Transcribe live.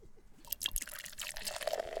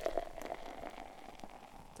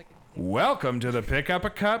Welcome to the Pick Up a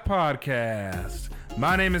Cup podcast.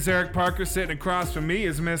 My name is Eric Parker. Sitting across from me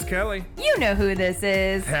is Miss Kelly. You know who this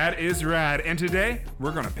is. That is right. And today,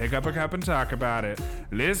 we're going to pick up a cup and talk about it.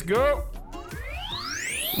 Let's go.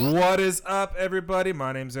 What is up, everybody?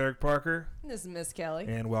 My name's Eric Parker. This is Miss Kelly.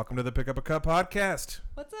 And welcome to the Pick Up a Cup podcast.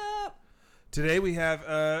 What's up? Today, we have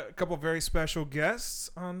a couple very special guests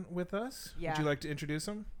on with us. Yeah. Would you like to introduce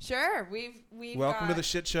them? Sure. We've Welcome to the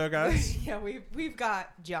shit show, guys. Yeah, we've got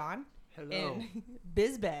John. Hello. And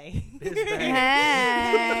Bizbay. Hey.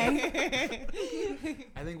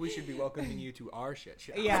 I think we should be welcoming you to our shit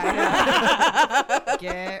show. Yeah.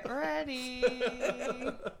 Get ready.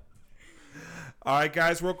 All right,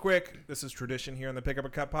 guys, real quick. This is tradition here on the Pick Up a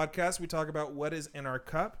Cup podcast. We talk about what is in our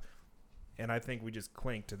cup, and I think we just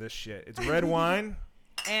clink to this shit. It's red wine,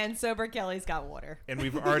 And sober Kelly's got water. and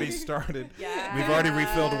we've already started. Yeah. We've already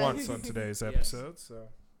refilled once on today's episode, so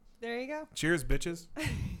There you go. cheers, bitches.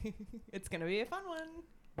 It's gonna be a fun one.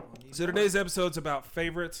 So today's episode's about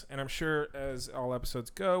favorites, and I'm sure as all episodes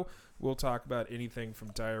go, we'll talk about anything from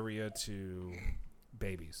diarrhea to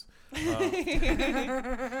babies. And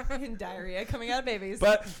diarrhea coming out of babies.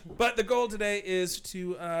 But the goal today is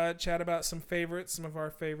to chat about some favorites, some of our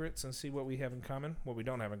favorites, and see what we have in common, what we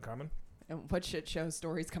don't have in common, and what shit show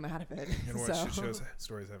stories come out of it. and what shit shows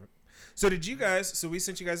stories haven't. So did you guys? So we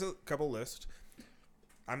sent you guys a couple lists.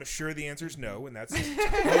 I'm sure the answer is no, and that's What are you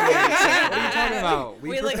talking about?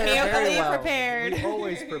 We look prepare very carefully well. prepared. We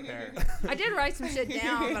always prepare. I did write some shit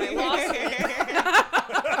down, but I lost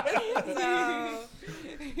it. So,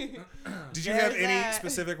 Did you have There's any that.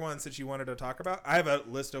 specific ones that you wanted to talk about? I have a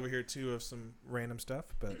list over here too of some random stuff,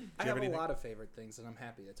 but do you I have have a anything? lot of favorite things, and I'm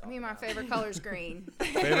happy to talk I mean, my about. favorite color is green.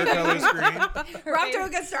 Favorite color is green. We're off to a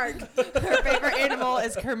good start. Her favorite animal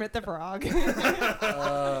is Kermit the Frog.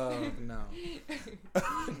 No.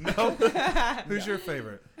 No. Who's your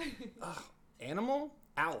favorite? Animal?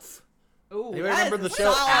 Alf. Ooh, You that remember is the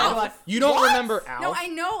show solid. Alf? You don't remember Alf? No, I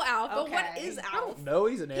know Alf, but what Okay. is Alf? No,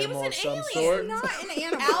 he's an He was animal an of some alien. sort. Not an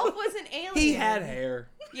animal. Alf was an alien. He had hair.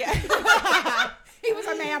 Yeah. He was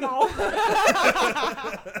a mammal.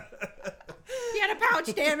 He had a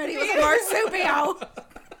pouch, damn it. He was a marsupial.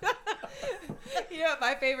 You know,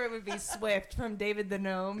 my favorite would be Swift from David the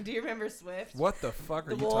Gnome. Do you remember Swift? What the fuck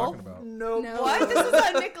are The you wolf? talking about? No. No. What? This is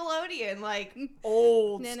on Nickelodeon, like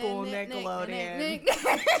old school Nickelodeon.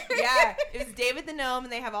 Yeah, it was David the Gnome,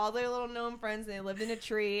 and they have all their little gnome friends, and they lived in a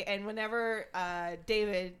tree. And whenever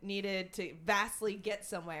David needed to vastly get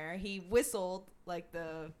somewhere, he whistled like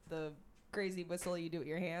the crazy whistle you do with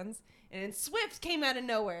your hands, and then Swift came out of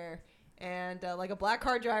nowhere, and like a black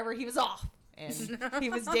car driver, he was off. And he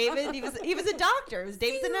was David. He was a doctor. It was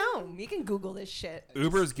David the Gnome. You can Google this shit.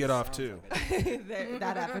 Ubers get off too.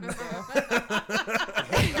 That happens too.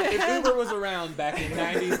 If Uber was around back in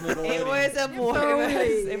 90s Nickelodeon. It was a wolf.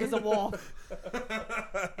 Totally. It was a wolf.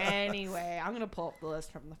 Anyway, I'm gonna pull up the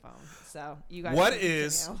list from the phone. So you guys. What can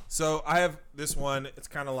is continue. so? I have this one. It's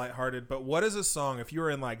kind of lighthearted, but what is a song? If you were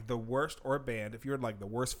in like the worst or a band, if you're in like the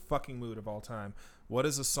worst fucking mood of all time, what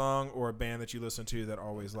is a song or a band that you listen to that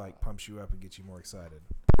always like pumps you up and gets you more excited?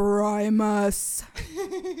 Primus.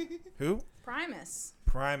 Who? Primus.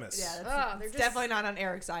 Primus. Yeah, Oh, they're it's just definitely not on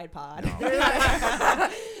Eric's iPod.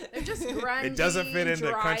 They're just grungy. It doesn't fit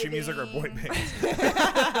into country music or boy driving.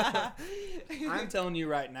 bands. I'm telling you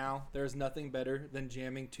right now, there's nothing better than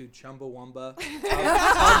jamming to Chumbawamba.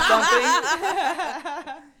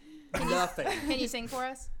 Something. Nothing. Can you sing for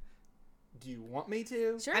us? Do you want me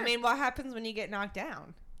to? Sure. I mean, what happens when you get knocked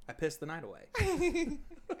down? I pissed the night away.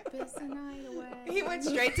 Piss the night away. He went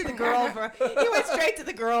straight to the girl verse. He went straight to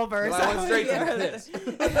the girl verse. Well, I went straight to the piss.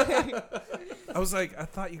 I was like, I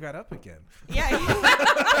thought you got up again. Yeah.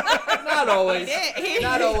 Not always. He-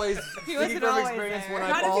 Not always. He Speaking wasn't from always experience, there. when I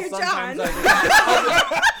Not if fall, you're sometimes John.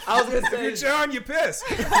 I was gonna If you're say. John, you piss.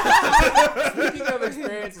 Speaking of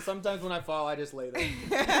experience, sometimes when I fall, I just lay there.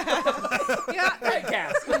 Yeah, Right,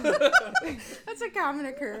 Cass. that's a common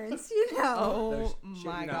occurrence, you know. Oh Shit,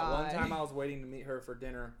 my you know, god. one time I was waiting to meet her for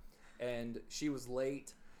dinner, and she was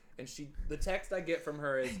late. And the text I get from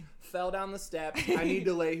her is, fell down the steps. I need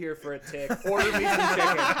to lay here for a tick. Order me some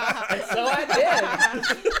chicken. And so I did.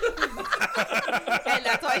 And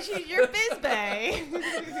that's why she's your Bizbay.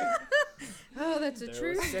 Oh, that's a There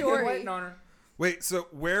true was chicken story. waiting on her. Wait, so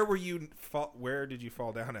where were you? Where did you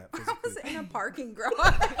fall down at? I was Physically? in a parking garage.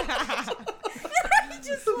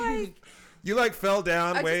 Just like, You like fell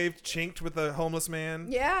down, I just- waved, chinked with a homeless man.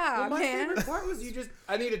 yeah, Well, my man. favorite part was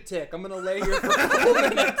I need a tick. I'm going to lay here for a couple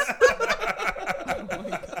minutes.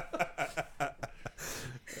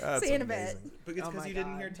 That's See you in a bit. amazing. But it's Oh because my you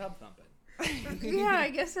didn't God. hear tub thumping. Yeah, I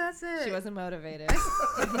guess that's it. She wasn't motivated.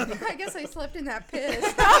 I guess I slept in that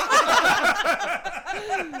piss.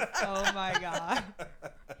 Oh my god.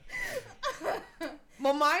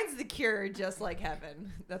 Well, mine's The Cure, Just Like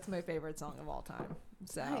Heaven. That's my favorite song of all time.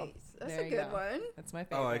 So Nice. That's there a you good go. one. That's my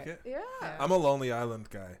favorite. I like it. Yeah. I'm a Lonely Island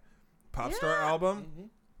guy. Popstar Yeah. album.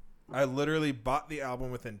 I literally bought the album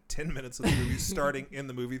within 10 minutes of the movie starting in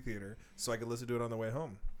the movie theater so I could listen to it on the way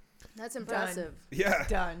home. That's impressive. Yeah.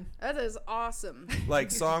 Done. That is awesome. Like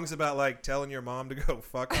songs about like telling your mom to go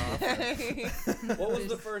fuck off. What was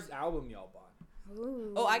the first album y'all bought?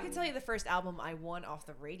 Ooh. Oh, I can tell you the first album I won off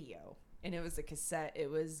the radio. And it was a cassette.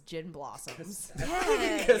 It was Gin Blossoms.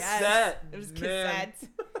 Yes. Cassette. It was Man. cassettes.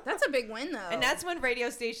 That's a big win, though. And that's when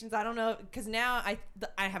radio stations, I don't know, because now I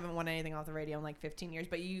haven't won anything off the radio in like 15 years,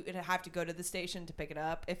 but you would have to go to the station to pick it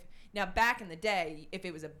up. Now, back in the day, if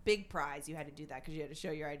it was a big prize, you had to do that because you had to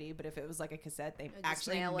show your ID. But if it was like a cassette, they just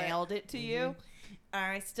actually mail it. mailed it to you.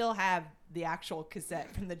 I still have the actual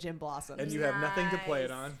cassette from the Gin Blossoms. And you have nothing to play it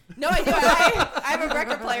Nice. on. No, I do. I have a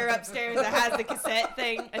record player upstairs that has the cassette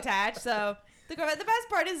thing attached. So the best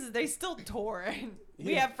part is they still tour. And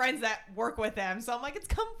we Yeah. have friends that work with them. So I'm like, it's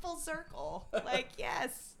come full circle. Like,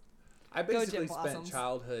 yes. I Go basically Gin spent Blossoms.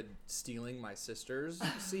 childhood stealing my sister's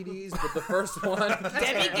CDs, but the first one,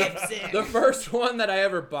 Debbie Gibson. the first one that I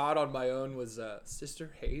ever bought on my own was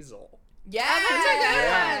Sister Hazel. Yes. That's a good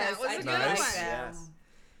Yes. one. That was a good Nice. one. Yes.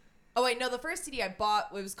 Oh wait, no, the first CD I bought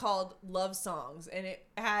it was called Love Songs, and it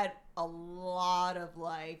had a lot of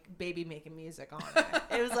like baby making music on it.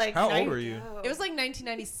 It was like How old were you? It was like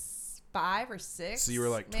 1995 or 6. So you were,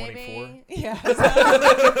 like, maybe. 24? Yeah.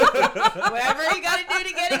 Whatever you gotta do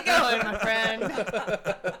to get it going, my friend.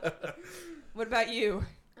 What about you?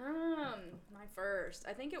 My first.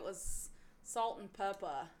 I think it was Salt and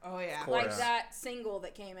Peppa. Oh yeah. Cool. Like Yeah. that single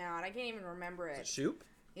that came out. I can't even remember it. Shoop?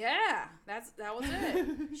 Yeah, that was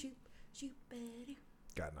it. Shoot, shoot, Betty.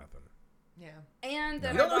 Got nothing. Yeah. And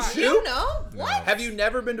then You don't I know bought- Shoot? You know No. what? Have you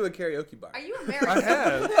never been to a karaoke bar? Are you American? I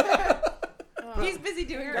have. He's busy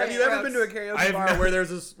doing. Have great you ever strokes. been to a karaoke I've bar never- where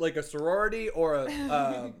there's a sorority or a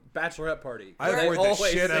bachelorette party? I They avoid the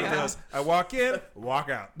always shit out sing of this. I walk in, walk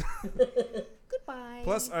out. Goodbye.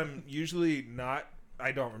 Plus, I'm usually not.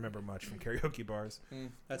 I don't remember much from karaoke bars.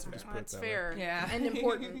 That's fair. Just put it That's that way. fair. Yeah. And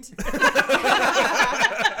important.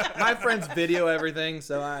 My friends video everything,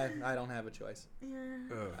 so I don't have a choice.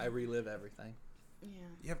 Ugh. I relive everything. Yeah.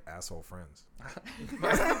 You have asshole friends.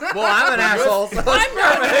 Well, I'm an asshole. So I'm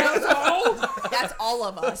not an asshole. That's all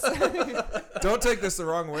of us. Don't take this the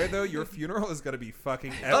wrong way, though. Your funeral is going to be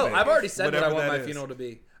fucking epic. Oh, I've already said what I whatever want that my is. funeral to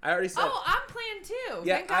be. I already said. Oh, I'm playing too.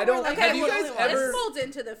 Yeah, Thank God I we're don't- like have the you guys only ever- ones. This folds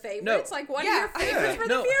into the favorites. No. Like, what Yeah. are your favorites for the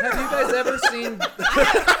No, funeral? have you guys ever seen? I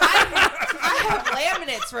have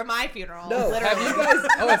laminates for my funeral. No, literally. have you guys?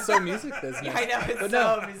 Oh, it's so music business. Yeah, I know it's But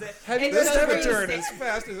so no, music. have you It This guys shows took where a you turn sta- as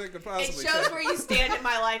fast as it could It possibly shows take. where you stand in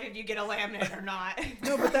my life if you get a laminate or not.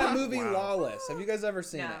 No, but that movie Wow. Lawless. Have you guys ever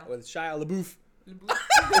seen No. it with Shia LaBeouf?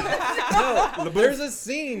 No, there's a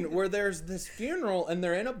scene where there's this funeral and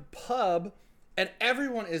they're in a pub and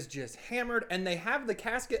everyone is just hammered and they have the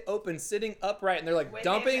casket open sitting upright and they're like With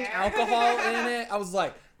dumping it there. alcohol in it. I was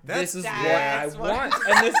like, this is what I That's what- want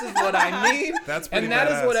and this is what I need. That's pretty And that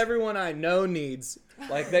is badass. what everyone I know needs.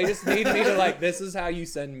 Like they just need me to like, this is how you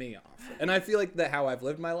send me off. And I feel like that how I've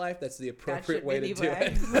lived my life, that's the appropriate should way be to the do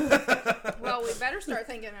way. it. Well, we better start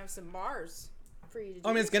thinking of some bars for you to do.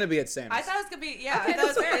 I mean, it's going to be at Sam's. I thought it was gonna be Okay,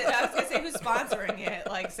 I was gonna say who's sponsoring it,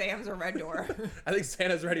 like Sam's or Red Door. I think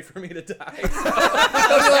Santa's ready for me to die. So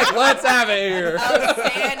I was like, let's have it here.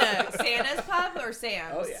 Oh, Santa's pub or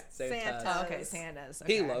Sam's? Oh, yeah. Santa. Oh, okay, Santa's.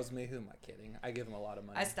 Okay. He loves me. Who am I kidding? I give him a lot of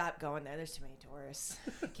money. I stopped going there. There's too many tourists.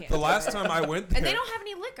 Can't The do last it. time I went there, And they don't have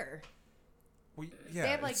any liquor. well, yeah, they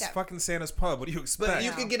have, like, it's that- fucking Santa's pub. What do you expect? but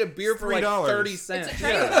you could get a beer for like $3. 30 cents. It's a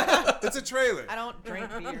trailer. Yeah, it's a trailer. I don't drink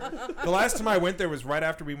beer. The last time I went there was right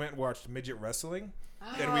after we went and watched midget wrestling,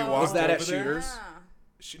 and we Oh. walked Was that at over there. Shooters?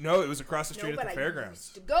 No, it was across the No, street but at the I fairgrounds.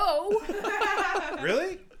 used to go.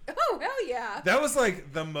 Really? Oh, hell yeah. That was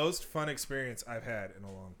like the most fun experience I've had in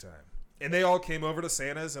a long time. And they all came over to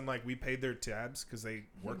Santa's and like we paid their tabs because they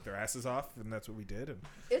worked their asses off, and that's what we did. And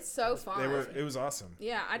It's so fun. it was awesome.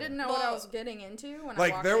 Yeah, I didn't know what I was getting into when I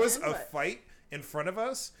Like walked there was in, a but- fight in front of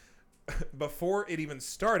us before it even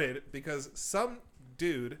started because some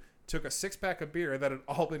dude took a 6-pack of beer that had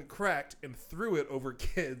all been cracked and threw it over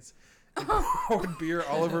kids and poured beer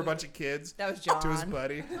all over a bunch of kids That was John. to his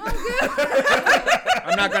buddy.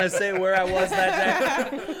 I'm not going to say where I was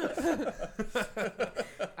that day.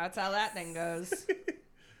 That's how that thing goes.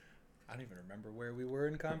 I don't even remember where we were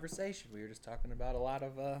in conversation. We were just talking about a lot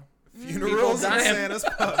of Funerals in dying. Santa's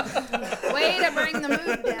pub. Wait,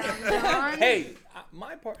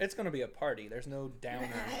 it's going to be a party. There's no downer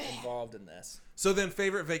involved in this. So then,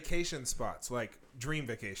 favorite vacation spots, like dream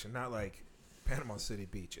vacation, not like Panama City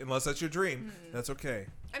Beach, unless that's your dream. That's okay.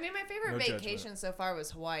 I mean, my favorite No vacation judgment. so far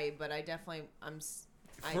was Hawaii, but I definitely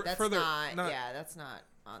that's further- not not- that's not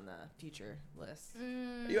on the future list.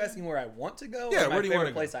 Are you asking where I want to go? Yeah, or my where do you wanna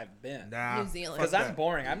favorite go? place I've been? Nah, New Zealand. fuck Because I'm that.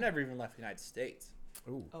 boring. I've never even left the United States.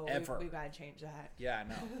 Ooh. Oh, Ever. we gotta change that. Yeah, I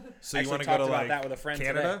know. So I you want actually to go talked to about like that with a friend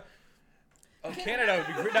Canada? Oh, Canada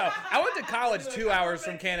would be great. No, I went to college 2 hours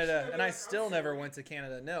from Canada, and I still never went to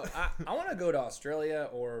Canada. No, I want to go to Australia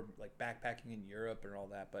or like backpacking in Europe and all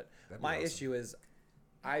that. But That'd be my awesome. issue is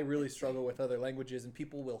I really struggle with other languages, and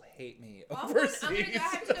people will hate me I'm overseas.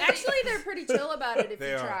 gonna Actually, they're pretty chill about it if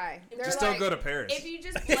They you are. try. They're Just like, don't go to Paris. If you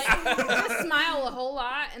just just smile a whole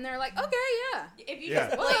lot, and they're like, okay, yeah. if you Yeah.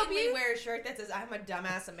 just We'll help blatantly you. wear a shirt that says "I'm a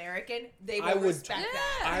dumbass American," they I will would- respect Yeah.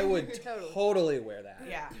 that. I would Totally. totally wear that.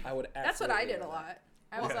 Yeah. I would. That's what I absolutely did a wear lot.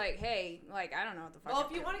 I was Yeah. like, hey, like, I don't know what the fuck. Well, I'm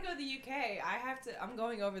if you doing. want to go to the UK, I'm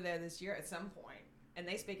going over there this year at some point, and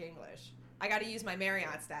they speak English. I got to use my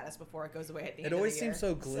Marriott status before it goes away at the It end always of the year. seems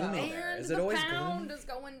so gloomy there. And Is it the always pound gloomy? is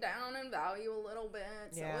going down in value a little bit,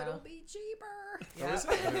 so Yeah. it'll be cheaper.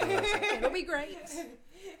 Yeah. It'll be great.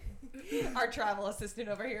 Our travel assistant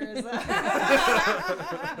over here is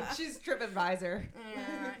she's TripAdvisor.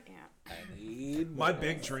 Yeah. I need My more.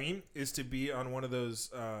 big dream is to be on one of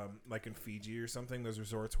those, like in Fiji or something, those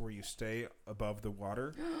resorts where you stay above the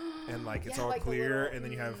water and like it's Yeah, all like a clear, little- and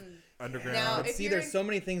then you have underground. Now, But if see, you're there's in- so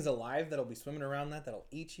many things alive that'll be swimming around that'll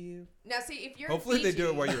eat you. Now, see, if you're Hopefully in they Fiji, do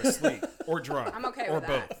it while you're asleep or drunk. I'm okay or with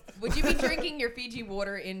both. that. would you be drinking your Fiji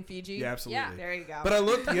water in Fiji? Yeah, absolutely. Yeah. There you go. But I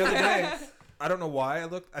looked the other day. I don't know why I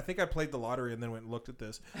looked. I think I played the lottery and then went and looked at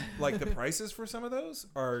this. Like the prices for some of those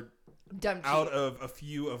are Dumb cheap. out of a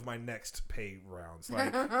few of my next pay rounds.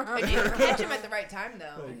 Like And you catch them at the right time,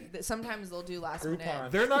 though. Sometimes they'll do last minute.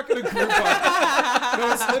 Groupon. they're not going to Groupon.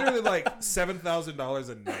 No, it's literally like $7,000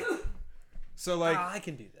 a night. So like I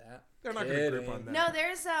can do that. they're not going to Kidding. Groupon that. No,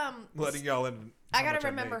 there's Letting y'all in. I how gotta much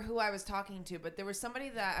remember made. who I was talking to, but there was somebody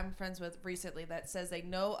that I'm friends with recently that says they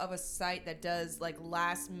know of a site that does like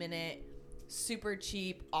last minute, super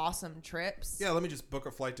cheap, awesome trips. Yeah, let me just book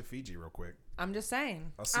a flight to Fiji real quick. I'm just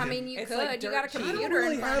saying. I'll see I it. mean, you It's could. like You dirt got a cheap. I computer don't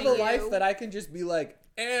really in have front a of life you. that I can just be like,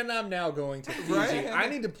 and I'm now going to Fiji. Right? I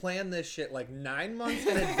need to plan this shit like 9 months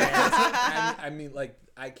in advance. I mean, like,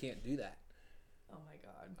 I can't do that. Oh my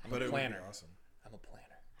god. I'm But a it planner. would be awesome. I'm a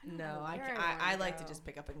planner. No, I, Where can't, I I wanna like to go. just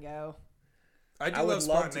pick up and go. I do I would love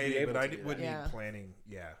love to be spontaneity, able but I to do would that. need Yeah. planning.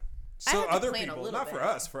 Yeah. I So have to other plan a people, little not for bit.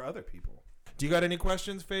 us, for other people. Do you got any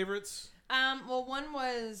questions, favorites? Well, one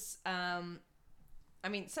was, I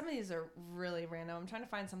mean, some of these are really random. I'm trying to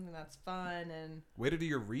find something that's fun and Way to do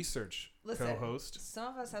your research, listen. co-host. Some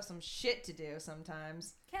of us have some shit to do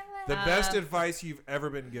sometimes. The best advice you've ever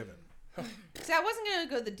been given. See, I wasn't gonna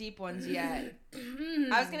go the deep ones yet.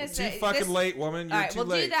 I was gonna Too say fucking this, late, woman. You're All right, too we'll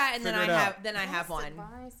late. do that, and Figure it out. then I have one.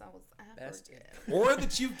 Advice I was ever Best. given. Or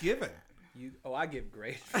that you've given. I give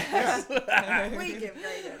great We give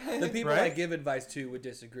great advice. The people I Right? give advice to would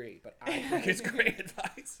disagree, but I think it's great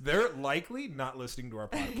advice. They're likely not listening to our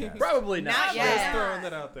podcast. Probably not. Not Just yet. throwing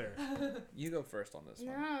that out there. You go first on this one.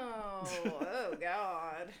 No. Oh,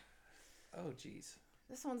 God. Oh, jeez.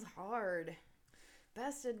 This one's hard.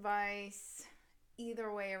 Best advice,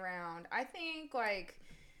 either way around. I think, like,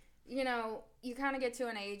 you know, you kind of get to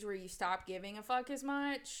an age where you stop giving a fuck as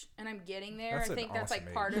much, and I'm getting there. That's I an think that's, like,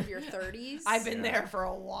 awesome part age. of your 30s. I've been Yeah. there for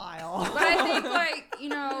a while. But I think, like, you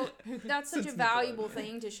know, that's such a Since valuable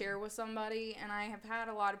thing to share with somebody, and I have had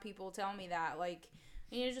a lot of people tell me that, like,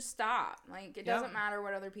 you need to just stop. Like, it Yeah. doesn't matter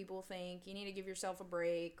what other people think. You need to give yourself a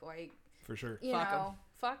break. Like, For sure. you Fuck 'em. know,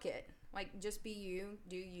 fuck it. Like, just be you,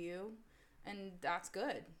 do you, and that's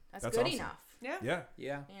good. That's That's good awesome. enough. Yeah. Yeah.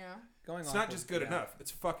 Yeah. You know, Going It's off not of- just good yeah. enough. It's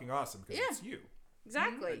fucking awesome because Yeah. it's you.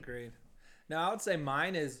 exactly. Agreed. Now, I would say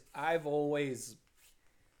mine is I've always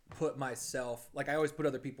put myself, like I always put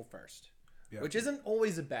other people first, Yeah. which isn't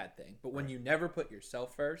always a bad thing. But when you never put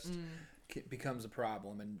yourself first, it becomes a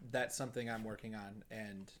problem. And that's something I'm working on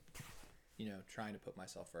and, you know, trying to put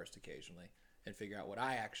myself first occasionally and figure out what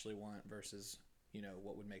I actually want versus, you know,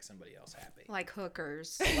 what would make somebody else happy. Like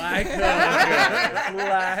hookers. Like that.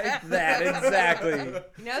 Like that, exactly.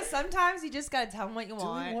 You know, sometimes you just gotta tell them what you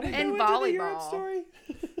want. And volleyball.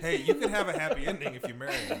 Hey, you can have a happy ending if you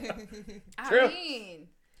marry him. True. I mean,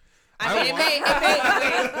 I mean, it may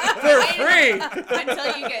For free.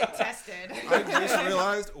 until you get tested. I just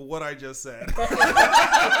realized what I just said.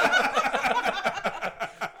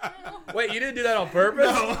 Wait, you didn't do that on purpose?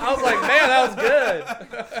 I was like, man, that was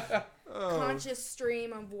good. conscious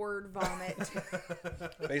stream of word vomit.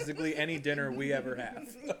 Basically, any dinner we ever have.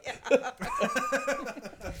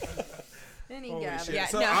 Holy shit. Yeah,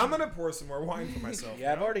 So no. I'm gonna pour some more wine for myself.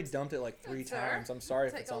 Yeah, I've already dumped it like 3 That's fair. times. I'm sorry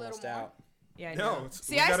if Take it's a almost little more. out. Yeah, No, no. it's-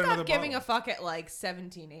 See, we I got another stopped giving bottle. a fuck at like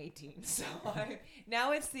 17, 18. So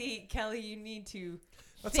now it's the Kelly. You need to.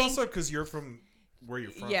 That's think- also because you're from where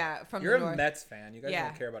you're from. Yeah, from You're the a north. Mets fan. You guys Yeah,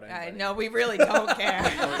 don't care about anybody. no, we really don't care.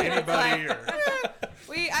 Or anybody. Or,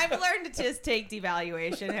 I've learned to just take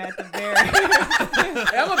devaluation at the very.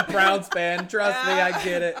 Hey, I'm a Browns fan. Trust me, I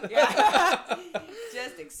get it. Yeah.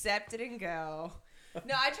 Just accept it and go.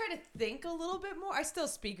 No, I try to think a little bit more. I still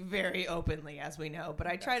speak very openly, as we know, but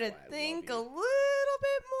I try to That's why I think a love little you.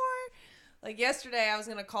 bit more. Like yesterday, I was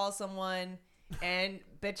going to call someone and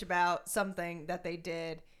bitch about something that they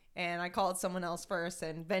did. And I called someone else first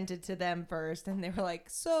and vented to them first. And they were like,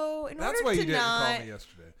 so in that's order why to you didn't not... call me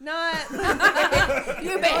yesterday.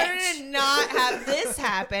 You in order to not have this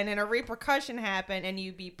happen and a repercussion happen and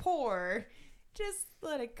you be poor, just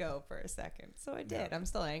let it go for a second. So I did. Yeah. I'm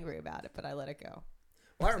still angry about it, but I let it go.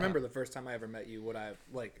 Well, I remember the first time I ever met you. What I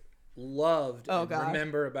loved Oh, and God.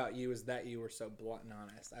 remember about you is that you were so blunt and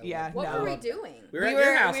honest. Yeah, What no. were we doing? We were at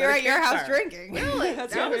your house. We were at your house campfire. drinking. Really?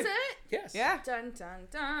 That's That what was we- it? Yes. Yeah. Dun dun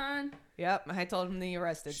dun. Yep. I told him the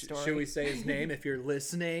arrested story. Should we say his name if you're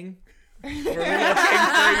listening? We're looking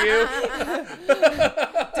for you.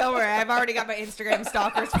 Don't worry. I've already got my Instagram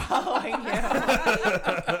stalkers following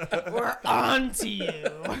you. We're on to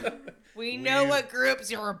you. We know what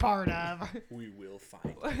groups you're a part of. We will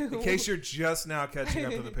find. In case you're just now catching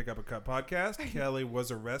up to the Pick Up a Cup podcast, Kelly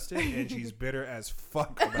was arrested and she's bitter as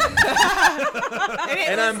fuck about it. And it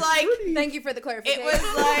And was I'm like... Thank you for the clarification. It was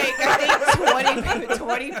like, I think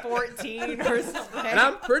 2014 or something. And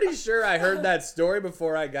I'm pretty sure I heard that story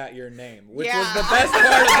before I got your name, which was Yeah. the best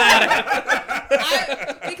part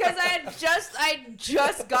about it. Because I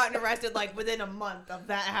just gotten arrested like within a month of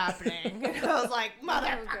that happening. And I was like,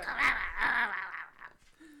 motherfucker.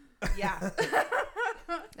 Yeah.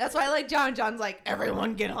 That's why like John's like,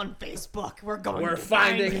 everyone get on Facebook. We're going We're to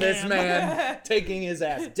finding find this him." man, taking his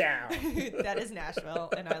ass down. That is Nashville,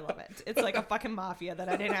 and I love it. It's like a fucking mafia that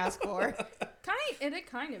I didn't ask for. It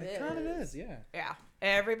kind of is. Kind of is, yeah. Yeah.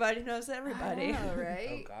 Everybody knows everybody. I know, Oh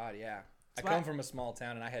right? God, yeah. I What? come from a small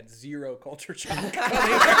town and I had zero culture shock.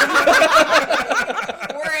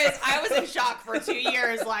 Whereas I was in shock for 2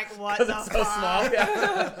 years, like, what the It's fuck? so small.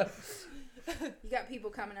 Yeah. You got people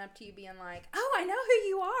coming up to you being like, "Oh, I know who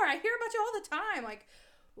you are. I hear about you all the time." Like,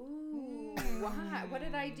 ooh, why? What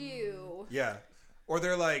did I do? Yeah. Or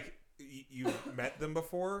they're like, you met them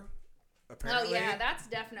before, apparently. Oh yeah, that's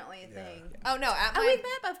definitely a Yeah. thing. Oh, no. At Oh, my we've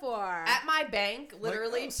met before. At my bank,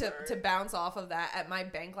 literally oh, sorry. to bounce off of that, at my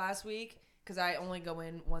bank last week, because I only go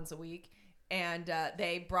in once a week, and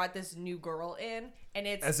they brought this new girl in, and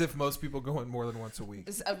it's As if most people go in more than once a week.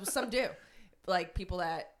 some do, like people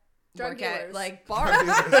that Drug work at dealers. like Drug bars,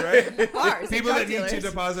 dealers, right? bars, People and that drug need to dealers.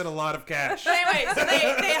 deposit a lot of cash. But anyway, so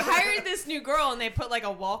they hired this new girl, and they put like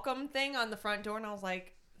a welcome thing on the front door, and I was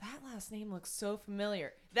like, that last name looks so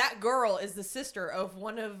familiar. That girl is the sister of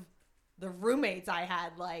one of the roommates I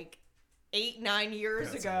had like 8-9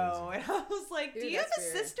 years That's ago. amazing. And I was like, do Dude, you have a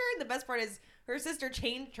that's weird. sister? And the best part is her sister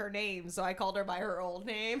changed her name, so I called her by her old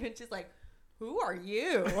name, and she's like, who are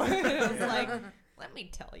you? And I was like, let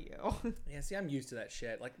me tell you. Yeah, see, I'm used to that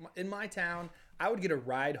shit. Like in my town, I would get a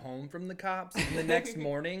ride home from the cops, and the next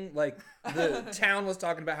morning, like the town was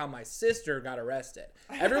talking about how my sister got arrested.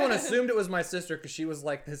 Everyone assumed it was my sister because she was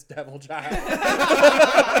like this devil child.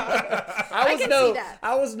 I can see that.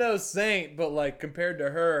 I was no saint, but like compared to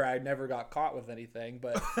her, I never got caught with anything.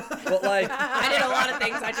 But like I did a lot of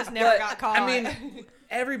things. I just never But, got caught. I mean,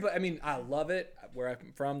 everybody. I mean, I love it where I'm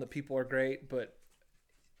from. The people are great, but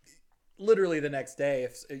literally the next day,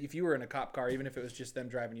 if you were in a cop car, even if it was just them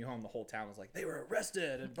driving you home, the whole town was like, they were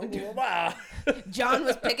arrested and blah blah blah. blah. John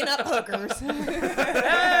was picking up hookers.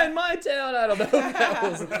 In my town, I don't know if that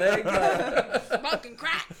was a thing, but Smoking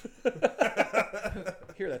crack. I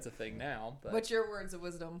hear that's a thing now. But What's your words of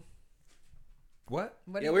wisdom? What?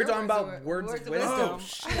 What Yeah, are we were your talking about words of wisdom.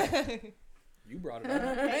 you brought it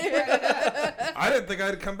up. I didn't think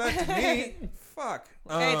I'd come back to me. Fuck.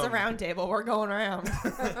 Hey, it's a round table. We're going around.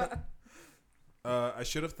 I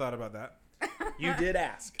should have thought about that. You did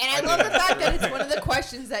ask. And I love the fact that it's one of the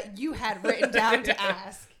questions that you had written down to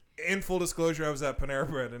ask. In full disclosure, I was at Panera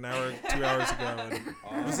Bread 2 hours ago, and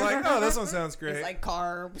I was like, "Oh, this one sounds great." It's like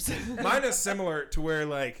carbs. Mine is similar to where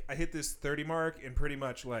like I hit this 30 mark, and pretty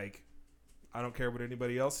much like I don't care what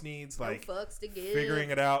anybody else needs. Like, no fucks to give. figuring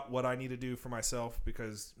it out what I need to do for myself,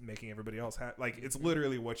 because making everybody else happy. Like, it's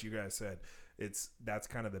literally what you guys said. That's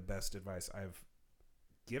kind of the best advice I've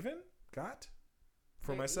got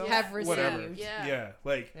for myself. Have received. Whatever. Yeah.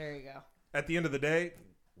 Like, There you go. at the end of the day,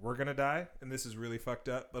 we're gonna die, and this is really fucked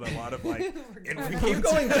up. But a lot of like, Keep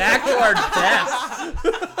going back to our deaths.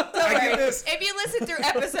 I get this. If you listen through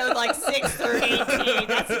episode like 6 through 18,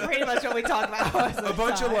 that's pretty much what we talk about. A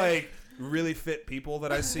bunch of like really fit people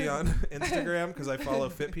that I see on Instagram, because I follow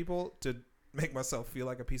fit people to make myself feel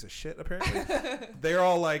like a piece of shit. Apparently, they're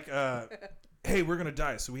all like, "Hey, we're gonna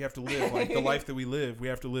die, so we have to live like the life that we live. We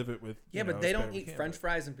have to live it with." Yeah, but they don't eat French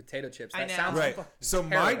fries and potato chips. I That know. sounds Right. fucking So my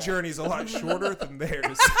terrible. journey's a lot shorter than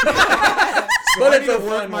theirs. But I it's need a to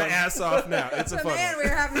work fun my one. ass off now. It's a But fun man, one.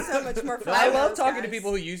 we're having so much more fun. I with love those talking to guys.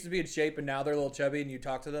 people who used to be in shape and now they're a little chubby, and you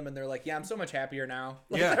talk to them and they're like, "Yeah, I'm so much happier now."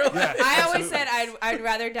 Yeah, yeah. I always absolutely. said I'd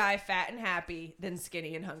rather die fat and happy than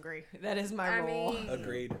skinny and hungry. That is my I rule. mean-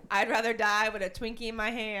 Agreed. I'd rather die with a Twinkie in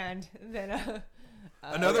my hand than a.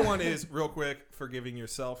 Another one is, real quick, forgiving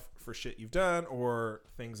yourself for shit you've done or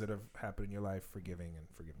things that have happened in your life. Forgiving and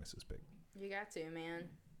forgiveness is big. You got to, man.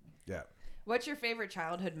 Yeah. What's your favorite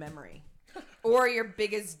childhood memory? Or your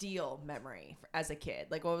biggest deal memory as a kid?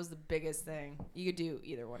 Like, what was the biggest thing? You could do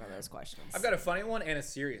either one of those questions. I've got a funny one and a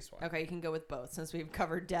serious one. Okay, you can go with both since we've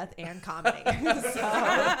covered death and comedy.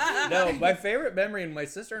 No, my favorite memory, and my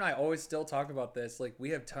sister and I always still talk about this. Like,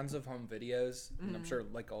 we have tons of home videos, and I'm sure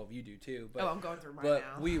like all of you do too. But, Oh, I'm going through mine but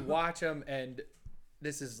now. we watch them, and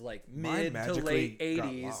this is like Mine mid to magically late got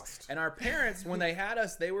 80s. lost. And our parents, when they had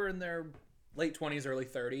us, they were in their late 20s, early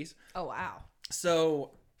 30s. Oh, wow.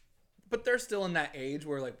 So, but they're still in that age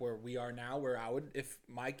where we are now, where I would, if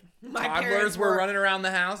my parents toddlers were were- running around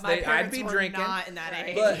the house, My I'd parents be were drinking. not in that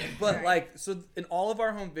age. But Right. like, so in all of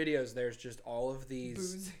our home videos, there's just all of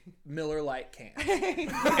these Booze. Miller Lite cans,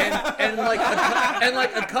 and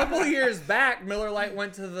like a couple years back, Miller Lite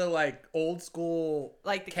went to the like old school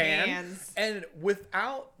Like the can, cans. and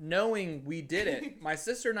without knowing we did it, my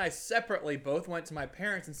sister and I separately both went to my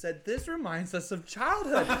parents and said, "This reminds us of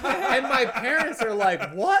childhood," and my parents are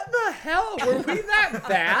like, "What the hell? Were we that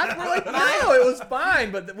bad?" We're like, "No, it was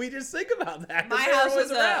fine," but we just think about that. 'cause My they were house always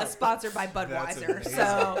was around. sponsored by That's Budweiser, amazing.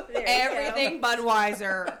 so There you everything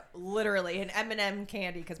Budweiser, literally, and M&M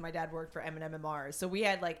candy because my dad worked for M&M and Mars. So we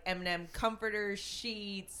had like M&M comforters,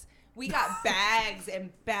 sheets. We got bags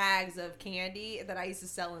and bags of candy that I used to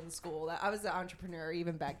sell in school. I was an entrepreneur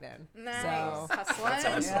even back then. Nice. So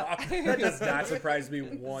Hustling. That does not surprise me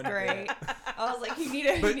one bit. great. I was like, you need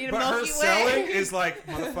a But Milky her Way. selling is like,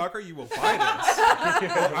 motherfucker, you will buy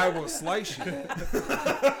this, or I will slice you.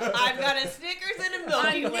 I've got a Snickers and a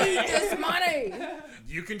I Milky need Way. this money.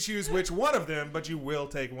 You can choose which one of them, but you will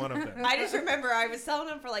take one of them. I just remember I was selling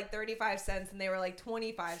them for like 35 cents and they were like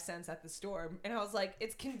 25 cents at the store. And I was like,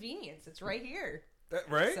 it's convenience. It's right here.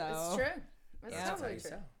 Right? So, It's true. That's Yeah. totally That's how true. you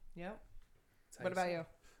sell. Yep. That's how What about sell. you?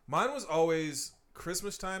 Mine was always,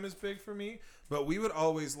 Christmas time is big for me, but we would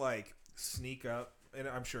always like sneak up, and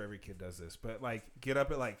I'm sure every kid does this, but like get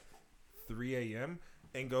up at like 3 a.m.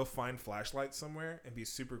 and go find flashlights somewhere and be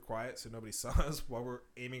super quiet so nobody saw us while we're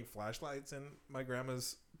aiming flashlights in my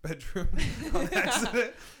grandma's bedroom on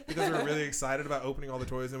accident, because we were really excited about opening all the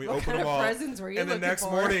toys, and we What opened kind them of all. presents were you And the looking next for?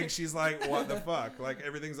 morning, she's like, "What the fuck? Like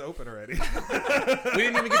everything's open already." We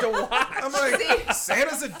didn't even get to watch. I'm like,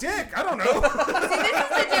 "Santa's a dick." I don't know. See, this is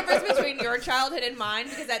the difference between your childhood and mine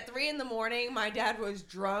because at 3 in the morning, my dad was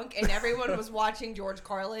drunk and everyone was watching George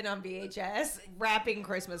Carlin on VHS wrapping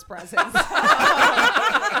Christmas presents.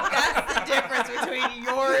 That's the difference between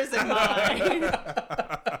yours and mine.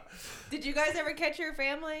 Did you guys ever catch your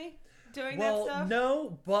family doing that Well, stuff?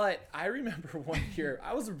 no, but I remember one year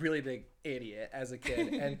I was a really big idiot as a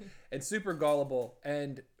kid and super gullible.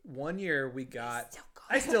 And one year we got,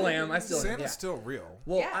 I still am. Santa's yeah. still real.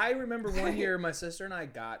 Well, Yeah. I remember one year my sister and I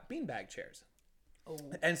got beanbag chairs. Oh.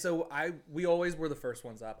 And so we always were the first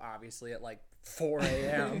ones up, obviously at like 4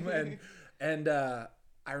 a.m. and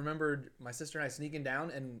I remembered my sister and I sneaking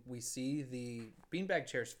down, and we see the beanbag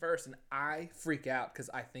chairs first, and I freak out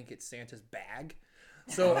because I think it's Santa's bag.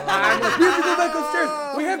 So I'm like, we have to go back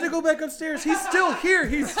upstairs. We have to go back upstairs. He's still here.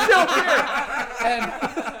 He's still here.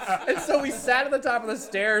 And so we sat at the top of the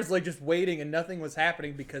stairs, like just waiting, and nothing was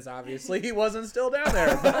happening because obviously he wasn't still down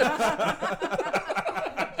there.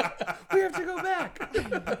 We have to go back.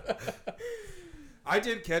 I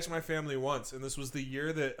did catch my family once, and this was the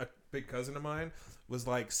year that a big cousin of mine was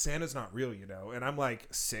like, "Santa's not real, you know." And I'm like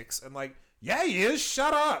 6, and like, Yeah, he is.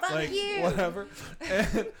 Shut up. Fuck Like, you. whatever.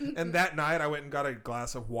 And that night I went and got a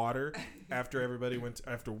glass of water after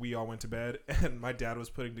we all went to bed. And my dad was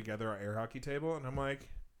putting together our air hockey table. And I'm like,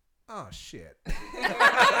 oh, shit.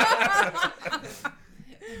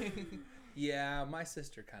 Yeah, my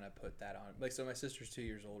sister kind of put that on. Like, so my sister's 2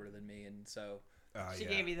 years older than me, and so She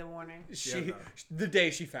gave you the warning. the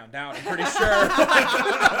day she found out, I'm pretty sure.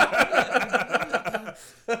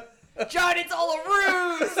 John, it's all a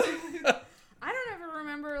ruse. I don't ever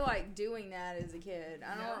remember like doing that as a kid.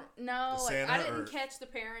 I don't know. The Like Santa I didn't or- catch the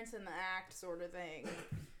parents in the act sort of thing.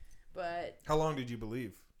 But How long did you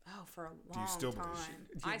believe? for a Do you long still believe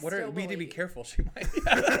time. We need to be believe. careful. She might.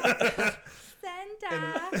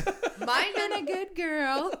 Santa, My been a good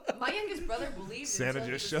girl. My youngest brother believed it Santa until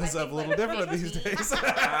he just was, shows I up a think, little like, different these 15. days.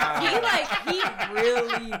 He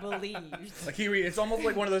really believed. Like it's almost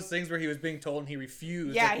like one of those things where he was being told and he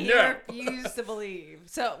refused. Yeah, like, he no. refused to believe.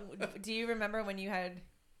 So, do you remember when you had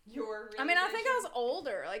your? I mean, I think I was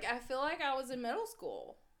older. Like I feel like I was in middle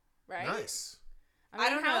school, right? Nice. I mean,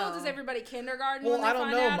 don't how know. old is everybody kindergarten? Well, when they I don't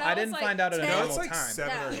find know. Out? I was, didn't like, find out at a 10. No, normal it's like time.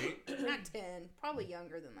 7 No. or 8. Not 10. Probably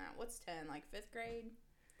younger than that. What's 10? Like 5th grade?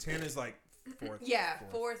 10 is like 4th. Yeah,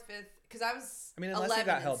 4th, 5th. Because I was. I mean, unless 11 you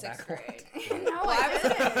got in held 6th back a lot. grade. No, I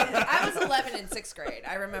didn't. I was 11 in 6th grade.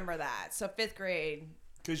 I remember that. So 5th grade.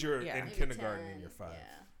 Because you're Yeah. in Maybe kindergarten 10, and you're 5.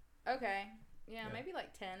 Yeah. Okay. Yeah, maybe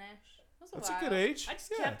like 10-ish. That's a good age. I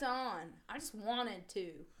just Yeah. kept on. I just wanted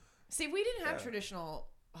to. See, we didn't have Yeah. traditional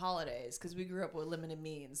holidays because we grew up with limited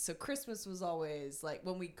means. So Christmas was always like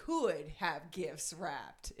when we could have gifts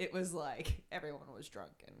wrapped. It was like everyone was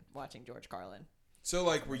drunk and watching George Carlin. So,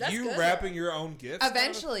 like, were That's you good, wrapping your own gifts?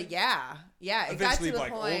 Eventually, yeah. It Eventually, got to the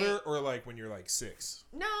like, point. older or, like, when you're, like, 6?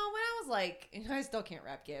 No, when I was like, I still can't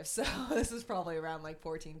wrap gifts. So this is probably around like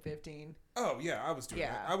 14, 15. Oh, yeah, I was doing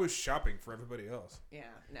Yeah. that. I was shopping for everybody else. Yeah,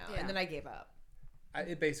 no. Yeah. And then I gave up.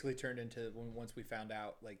 It basically turned into once we found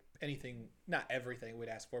out like anything, not everything we'd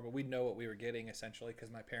ask for, but we'd know what we were getting essentially because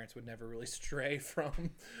my parents would never really stray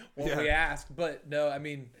from what we asked. But no, I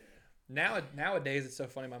mean, nowadays it's so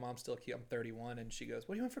funny. My mom's still cute. I'm 31, and she goes,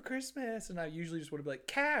 "What do you want for Christmas?" And I usually just want to be like,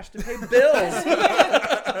 cash to pay bills.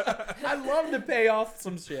 I'd love to pay off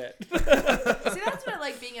some shit. See, that's what I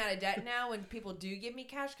like being out of debt now when people do give me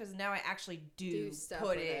cash because now I actually do stuff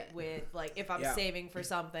put with it it. with, like, if I'm Yeah. saving for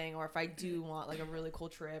something or if I do want, like, a really cool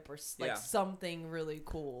trip or, like, Yeah. something really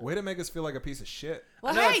cool. Way to make us feel like a piece of shit.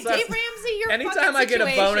 Well, I know, hey, it sucks. Dave Ramsey, your Anytime I get a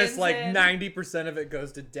bonus, situations like and- 90% of it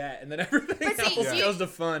goes to debt, and then everything But see, else goes to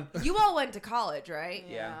fun. You all went to college, right?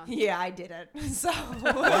 Yeah. Yeah, I didn't. So,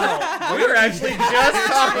 Wow. We were actually just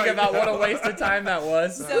talking about what a waste of time that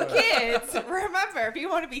was. so kids, remember, if you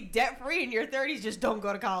want to be debt free in your 30s, just don't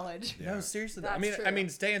go to college. Yeah. No, seriously. That's I true. mean,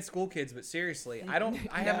 stay in school, kids. But seriously, I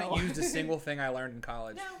haven't used a single thing I learned in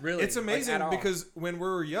college. No. Really, It's like, amazing at all. because when we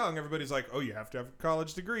were young, everybody's like, "Oh, you have to have a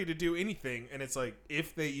college degree to do anything," and it's like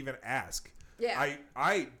if they even ask. Yeah.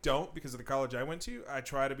 I don't because of the college I went to. I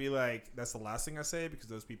try to be like that's the last thing I say because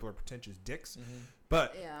those people are pretentious dicks.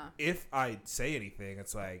 But Yeah. if I say anything,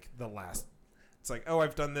 it's like the last. It's like, oh,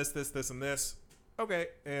 I've done this, and this. Okay,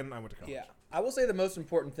 and I went to college. Yeah, I will say the most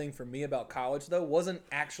important thing for me about college though wasn't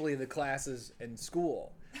actually the classes in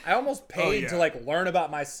school. I almost paid to like learn about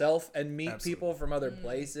myself and meet people from other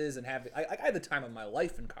places and have. I had the time of my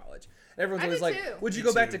life in college. Everyone's I always did like, too. "Would you Me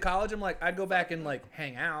go back too. to college?" I'm like, "I'd go back and like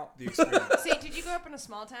hang out." The experience. See, did you grow up in a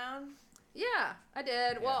small town? Yeah, I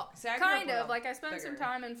did. Well, See, I grew kind up of. real Like, I spent some bigger.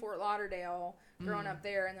 time in Fort Lauderdale growing up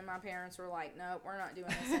there, and then my parents were like, nope, we're not doing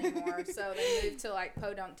this anymore. So they moved to, like,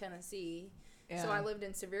 Podunk, Tennessee. Yeah. So I lived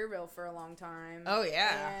in Sevierville for a long time. Oh,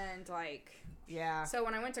 yeah. And, like, Yeah. so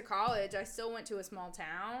when I went to college, I still went to a small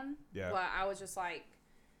town. Yeah. But I was just like,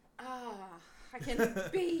 I can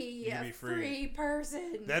be You can a be free. free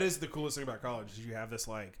person. That is the coolest thing about college. Is you have this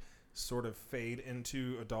like sort of fade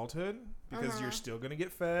into adulthood because you're still gonna get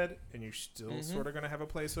fed and you're still sort of gonna have a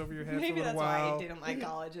place over your head Maybe for a that's little why while. I didn't like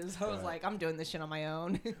colleges. I was But- like, I'm doing this shit on my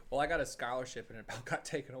own. Well, I got a scholarship and it about got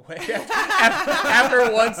taken away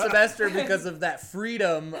after one semester because of that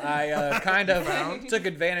freedom. I kind of took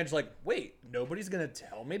advantage. Like, wait, nobody's gonna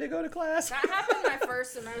tell me to go to class. That happened my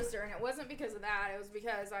first semester, and it wasn't because of that. It was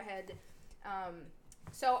because I had,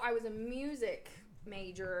 so I was a music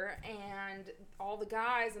major, and all the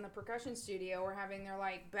guys in the percussion studio were having their,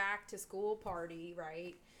 like, back to school party,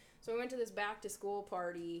 right? So we went to this back to school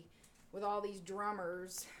party with all these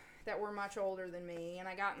drummers that were much older than me, and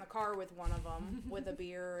I got in the car with one of them with a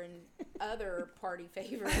beer and other party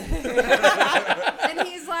favors. And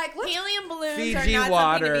he's like, "Look," Helium balloons Fiji are not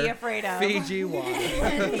water. something to be afraid of. Fiji water.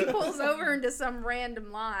 and he pulls over into some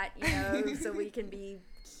random lot, you know, so we can be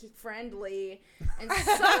friendly and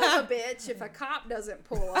son of a bitch if a cop doesn't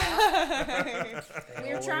pull up.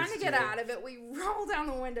 We were trying to get out of it. We roll down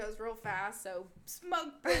the windows real fast, so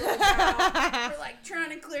smoke billows out. We're like trying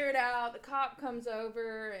to clear it out. The cop comes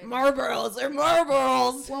over. And Marlboros are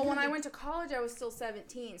Marlboros. well, when I went to college, I was still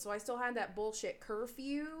 17, so I still had that bullshit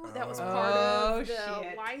curfew that was part of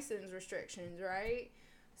the license restrictions, right?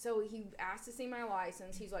 So he asked to see my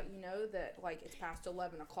license. He's like, you know that, like, it's past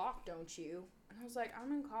 11 o'clock, don't you? And I was like,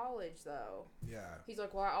 I'm in college, though. Yeah. He's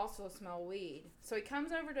like, well, I also smell weed. So he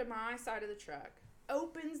comes over to my side of the truck,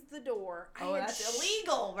 opens the door. Oh, that's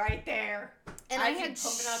illegal right there. And I had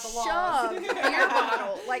shoved a beer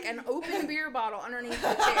bottle, like an open beer bottle underneath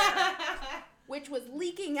the chair, which was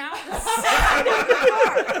leaking out the side of the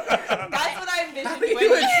car. That's what I envisioned. How do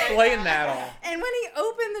you explain that all? And when he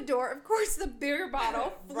opened the door, of course, the beer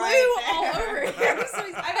bottle flew all there. over him. So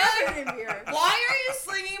he's covered in beer. Why are you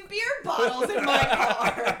slinging beer bottles in my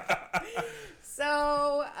car?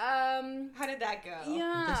 So, how did that go?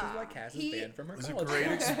 yeah. This is why Cass is banned from her Was it a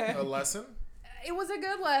college. great a lesson? It was a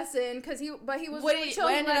good lesson because he was What really chill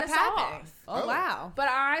to let us off. Oh, wow. But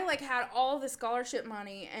I like had all the scholarship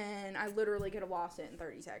money and I literally could have lost it in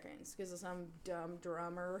 30 seconds because of some dumb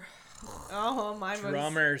drummer. Oh, mine was...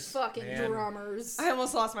 Drummers. Fucking man. drummers. I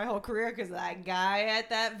almost lost my whole career because of that guy at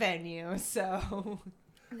that venue, so...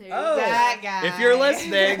 Dude. Oh, that guy. if you're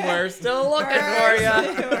listening, we're still looking for you.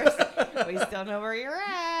 We still know where you're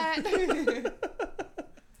at.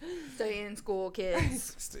 Stay in school,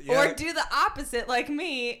 kids. Or do the opposite like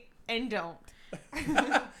me and don't. I mean,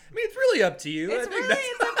 it's really up to you. It's I think really,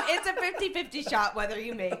 it's a 50-50 shot whether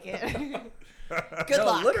you make it. Good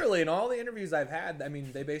luck. Literally, in all the interviews I've had, I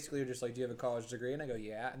mean, they basically are just like, do you have a college degree? And I go,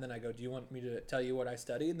 yeah. And then I go, do you want me to tell you what I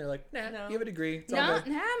study? And they're like, nah, No. you have a degree. It's all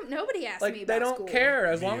good. Nobody asked Like, me about they don't school. care.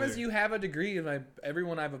 As Me long as either. you have a degree, and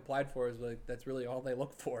everyone I've applied for is like, that's really all they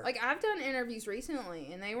look for. Like, I've done interviews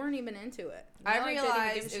recently, and they weren't even into it. I They, like, didn't even give a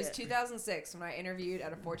realized it was shit. 2006 when I interviewed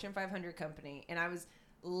at a Fortune 500 company, and I was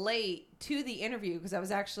late to the interview because I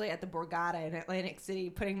was actually at the Borgata in Atlantic City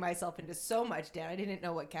putting myself into so much debt. I didn't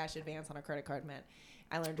know what cash advance on a credit card meant.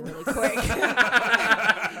 I learned really quick.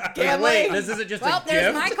 Wait, this isn't just a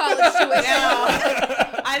there's gift? my college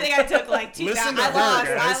tuition. I think I took like 2,000. Listen to her, I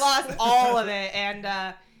guys. lost all of it,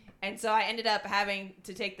 and so I ended up having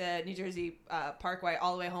to take the New Jersey Parkway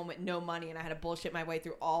all the way home with no money, and I had to bullshit my way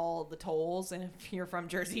through all the tolls. And if you're from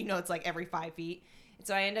Jersey, you know it's like every 5 feet. And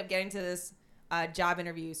so I end up getting to this job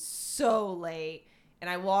interview so late, and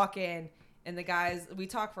I walk in, and the guys, we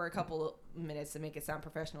talk for a couple of minutes to make it sound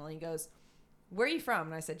professional, and he goes, where are you from?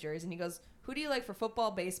 And I said Jersey, and he goes, who do you like for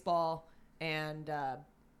football, baseball, and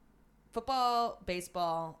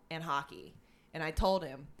hockey? And I told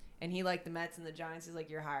him, and he liked the Mets and the Giants. He's like,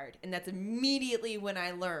 you're hired. And that's immediately when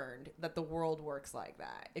I learned that the world works like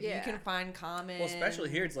that. If you can find common Well,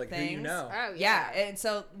 especially here, it's like, who you know. Oh, yeah. And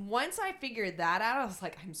so once I figured that out, I was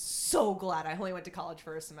like, I'm so glad I only went to college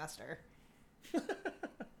for a semester. There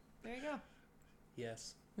you go.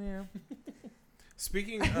 Yes. Yeah.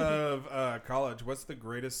 Speaking of college, what's the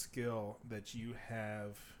greatest skill that you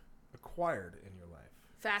have acquired in your life?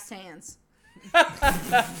 Fast hands. I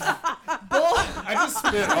just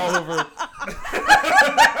spit all over.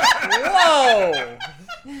 Whoa!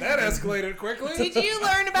 That escalated quickly. Did you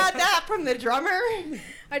learn about that from the drummer?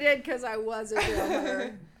 I did because I was a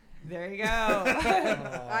drummer. There you go.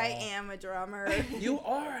 I am a drummer. You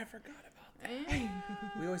are. I forgot about that.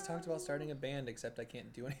 We always talked about starting a band, except I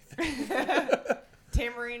can't do anything.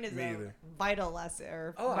 Tambourine is Me a either. vital lesson.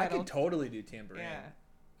 Or Oh, I vital. could totally do tambourine.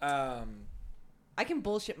 Yeah. I can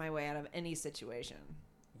bullshit my way out of any situation.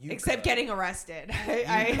 You Except could. getting arrested.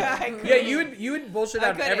 I Yeah, you would bullshit I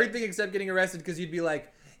out of couldn't. everything except getting arrested because you'd be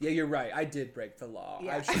like, yeah, you're right. I did break the law.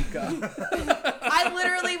 Yeah. I should go. I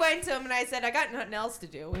literally went to him and I said, I got nothing else to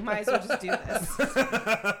do. We might as well just do this. You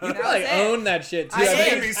That probably was it. own that shit too. I I, did.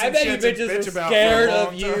 bet, Maybe I some bet you shit to bitches bitch were about for a scared long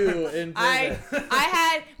of you in prison. I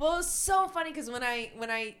had, well, it was so funny because when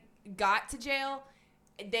I got to jail,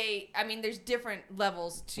 there's different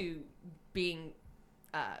levels to being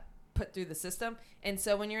put through the system. And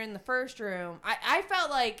so when you're in the first room, I felt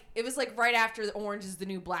like it was like right after Orange is the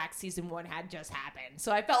New Black season 1 had just happened.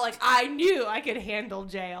 So I felt like I knew I could handle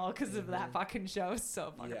jail because of that fucking show.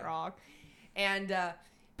 So fucking wrong. And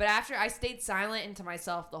but after I stayed silent into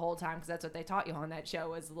myself the whole time because that's what they taught you on that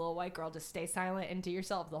show was the little white girl, just stay silent into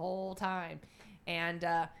yourself the whole time. And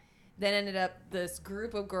then ended up this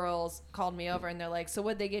group of girls called me over and they're like, so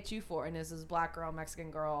what'd they get you for? And this is black girl,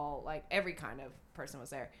 Mexican girl, like every kind of person was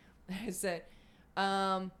there. I said,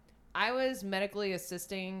 I was medically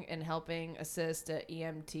assisting and helping assist a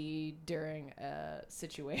EMT during a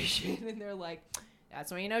situation. And they're like,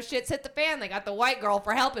 That's when you know shit's hit the fan. They got the white girl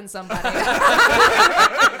for helping somebody.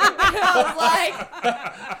 I was like,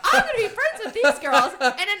 I'm gonna be friends with these girls.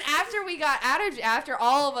 And then after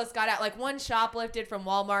all of us got out, like one shoplifted from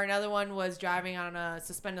Walmart, another one was driving on a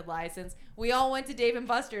suspended license. We all went to Dave and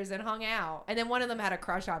Buster's and hung out. And then one of them had a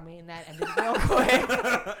crush on me, and that ended real quick.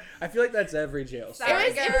 I feel like that's every jail story.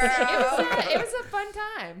 It was a fun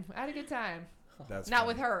time. I had a good time. That's Not funny.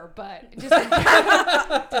 with her, but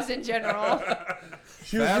just in general.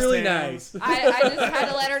 She was really nice. I just had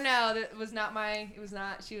to let her know that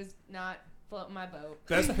she was not floating my boat.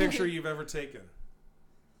 Best picture you've ever taken?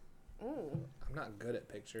 Ooh. I'm not good at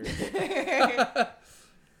pictures.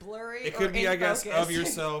 Blurry. It could be, I guess, focus. of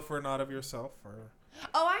yourself or not of yourself. Or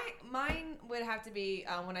Mine would have to be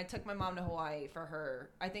when I took my mom to Hawaii for her.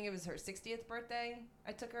 I think it was her 60th birthday.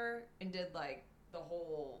 I took her and did like the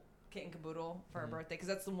whole kit and caboodle for her birthday because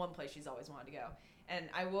that's the one place she's always wanted to go. And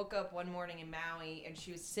I woke up one morning in Maui and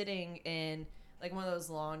she was sitting in like one of those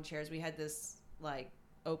lawn chairs. We had this like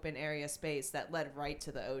open area space that led right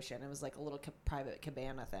to the ocean. It was like a little private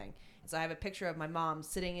cabana thing. And so I have a picture of my mom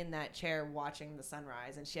sitting in that chair watching the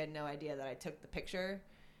sunrise, and she had no idea that I took the picture.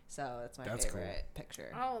 So that's my favorite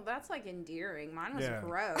picture. Oh, that's like endearing. Mine was Yeah.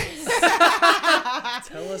 gross.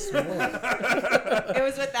 Tell us more. It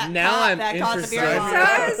was with that Now cop I'm that caught the beer interested. So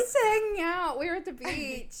bottle. I was hanging out. We were at the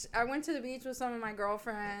beach. I went to the beach with some of my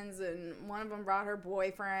girlfriends, and one of them brought her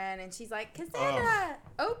boyfriend, and she's like, Cassandra.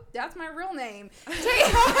 Oh, that's my real name. Yeah,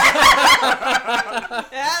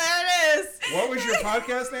 there it is. what was your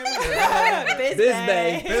podcast name?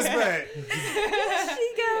 Bisbay. Bisbay. She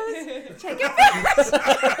goes, take a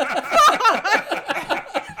picture.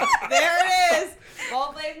 There it is.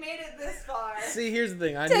 Well, they've made it this far. See, here's the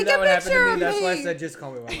thing. I Take knew a that would happen picture to me. of That's why I me. said just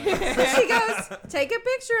call me by my name. She goes, take a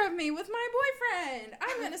picture of me with my boyfriend.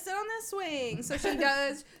 I'm going to sit on this swing. So she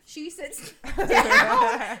does. She sits down,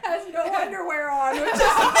 has no underwear on, which is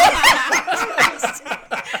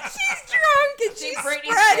she's drunk and she's Britney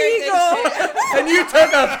spread Spears eagle. and shit. And you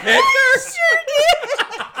took a picture? Sure did.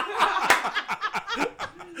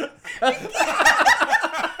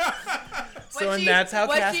 So, and that's how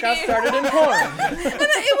what'd Cass she got do? started in porn. And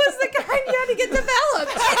it was the kind you had to get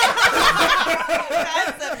developed.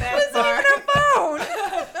 That's the It best wasn't part. even a phone.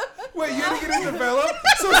 Wait, you had to get it developed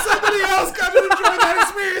so somebody else got to enjoy that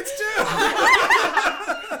experience too.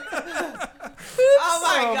 Oh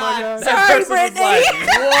my god. That Sorry, person was Brittany. like,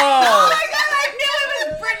 Oh whoa. my god, I knew it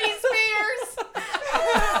was Britney Spears.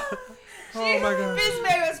 Oh my god.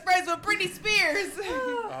 Bisbay was friends with Britney Spears.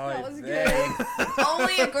 That was they- good.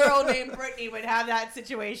 Only a girl named Brittany would have that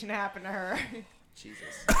situation happen to her. Jesus.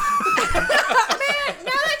 Man,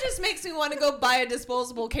 now that just makes me want to go buy a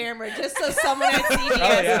disposable camera just so someone at CVS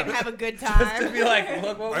yeah. can have a good Just to time. be like,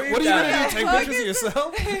 look what we've What are you done. gonna do? Take pictures of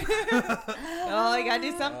yourself? Oh, you gotta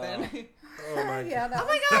do something. Oh my Yeah, that Oh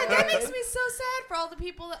my was god, that good. makes me so sad for all the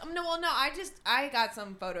people that I got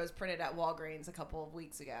some photos printed at Walgreens a couple of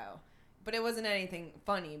weeks ago. But it wasn't anything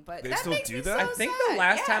funny, but They that still makes do me that? so I think sad. the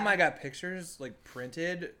last Yeah. time I got pictures like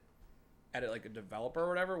printed at like a developer or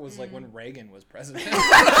whatever was like when Reagan was president.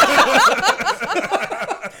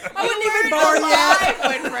 I wasn't even born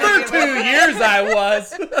yet. For 2 years I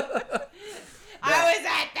was. I was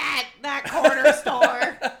at that corner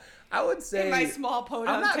store I would say in my small podunk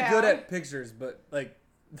I'm not town. good at pictures, but like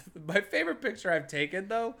my favorite picture I've taken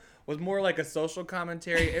though was more like a social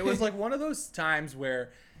commentary. It was like one of those times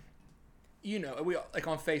where, you know, we like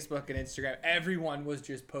on Facebook and Instagram, everyone was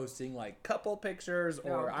just posting like couple pictures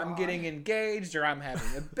or Oh, I'm God. getting engaged or I'm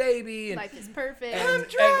having a baby and Life is perfect. and-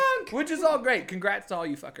 which is all great. Congrats to all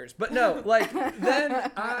you fuckers. But no, like then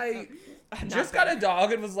I just got a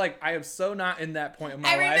dog and was like, I am so not in that point of my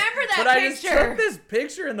I life. remember that but I just picture. took this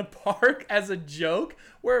picture in the park as a joke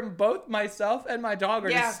where both myself and my dog are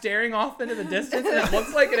Yeah. just staring off into the distance and it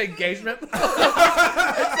looks like an engagement. So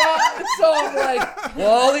I'm like, well,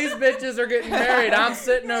 all these bitches are getting married. I'm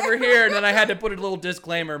sitting over here. And then I had to put a little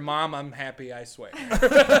disclaimer, Mom, I'm happy, I swear.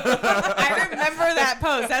 I remember that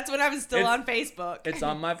post. That's when I was still It's- on Facebook. It's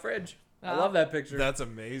on my fridge. I Oh. love that picture. That's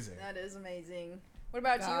amazing. That is amazing. What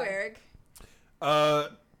about God. you, Eric?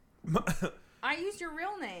 I used your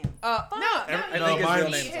real name. No, Every- I no, think his mine- real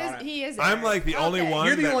name's on it. he is. I'm Eric. like the only Okay. one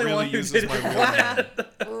You're the that only really one who uses did my it.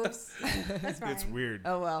 real name. Oops. That's fine. It's weird.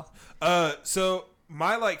 Oh well. So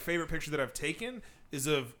my like favorite picture that I've taken is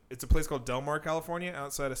of it's a place called Del Mar, California,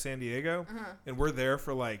 outside of San Diego, and we're there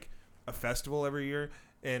for like a festival every year.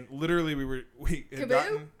 And literally, we had Kaboo?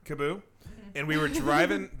 gotten Kaboo, and we were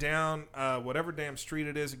driving down whatever damn street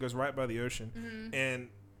it is. It goes right by the ocean, and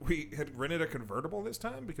we had rented a convertible this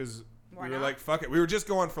time because Why we were not? like, fuck it. We were just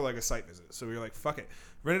going for like a site visit. So we were like, fuck it.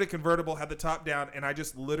 Rented a convertible, had the top down, and I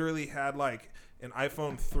just literally had like an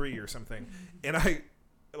iPhone 3 or something. And I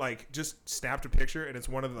like just snapped a picture, and it's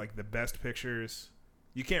one of like the best pictures.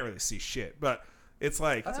 You can't really see shit, but it's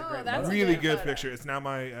like That's a great that's photo. a really good good photo. picture. It's now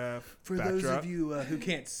my For backdrop. those of you who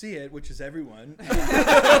can't see it, which is everyone,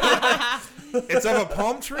 It's of a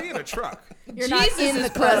palm tree and a truck. You're not in the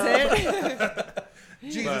club.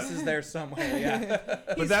 Jesus is there somewhere. Yeah.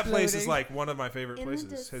 But that place is floating. like one of my favorite In the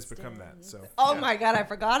places. Has become that. So Oh yeah. my god, I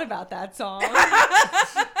forgot about that song.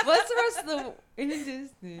 What's the rest of the in the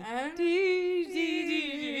distance?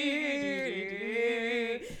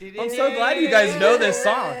 I'm so glad you guys know this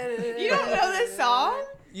song. You don't know this song?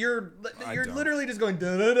 You're I you're don't. literally just going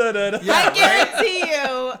da da da da. Yeah, I right? guarantee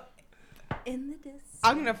you. In the distance.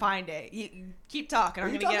 I'm gonna find it. You keep talking. Are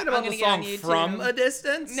I'm you gonna talking get. I'm about gonna the get on song YouTube. From a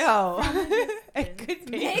Distance? No, it could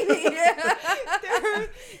be. Maybe. There's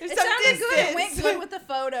It some sounded good. It went distance. good with the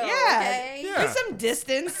photo. Yeah. Okay? Yeah. There's some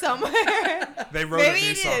distance somewhere. They wrote Maybe a new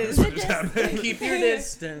it song. is. That's what just happened. Keep your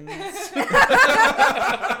distance.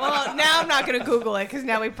 Well, now I'm not gonna Google it because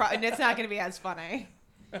now it's not gonna be as funny.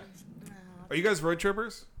 Are you guys road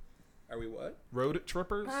trippers? Are we what? Road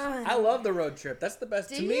trippers? I love the road trip. That's the best.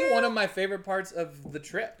 Do To me, you? one of my favorite parts of the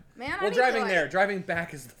trip. Man, I Well, need driving to, like, there. Driving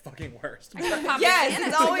back is the fucking worst. pop Yes, in it's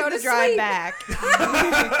and always go the to drive sleep. back.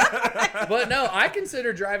 But no, I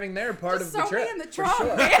consider driving there part Just of the throw me trip. in the for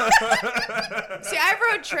trunk. sure. See, I've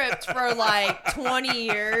road tripped for like 20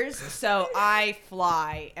 years, so I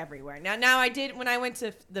fly everywhere. Now I did when I went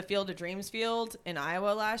to the Field of Dreams field in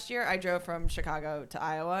Iowa last year. I drove from Chicago to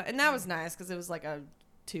Iowa, and that was nice because it was like a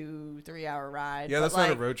 2-3 hour ride. Yeah, But, that's like,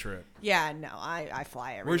 not a road trip. Yeah, no, I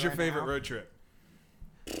fly everywhere. Where's your favorite now. road trip?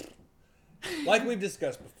 Like we've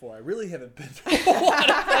discussed before, I really haven't been to a lot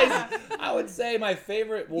of places. I would say my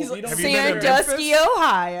favorite. Well, He's you like, don't. Have you been to Sandusky,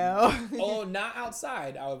 Ohio. Oh, not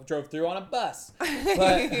outside. I drove through on a bus, but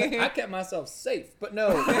I kept myself safe. But no,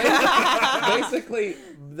 basically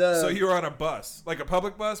the. So you were on a bus, like a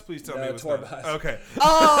public bus? Please tell No, me it was tour not. bus. Okay.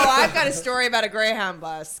 Oh, I've got a story about a Greyhound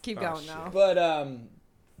bus. Keep Oh, going shit. though. But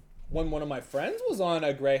when one of my friends was on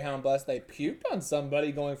a Greyhound bus, they puked on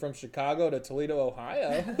somebody going from Chicago to Toledo,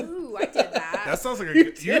 Ohio. Ooh, I did that. That sounds like a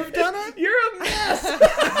good. You've done it? You're a mess.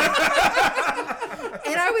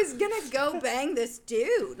 And I was gonna go bang this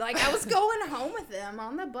dude. Like I was going home with him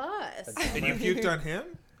on the bus. And you puked on him?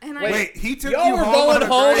 And I Wait, he took Y'all you were home going on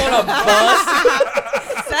home on a Greyhound?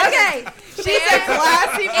 bus. okay. She's a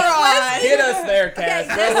classy broad. Get us there, Okay,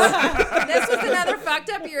 Cass. this was another fucked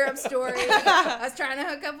up Europe story. I was trying to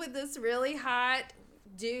hook up with this really hot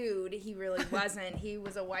dude. He really wasn't. He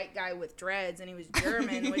was a white guy with dreads, and he was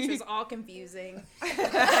German, which was all confusing.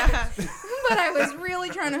 But I was really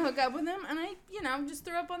trying to hook up with him, and I, just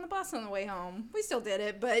threw up on the bus on the way home. We still did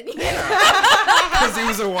it, but Because he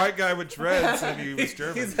was a white guy with dreads and he was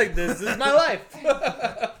German. He's like, this is my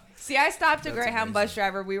life. See, I stopped a That's Greyhound amazing. bus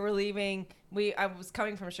driver. We were leaving. I was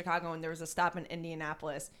coming from Chicago, and there was a stop in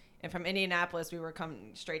Indianapolis. And from Indianapolis, we were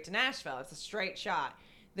coming straight to Nashville. It's a straight shot.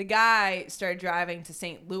 The guy started driving to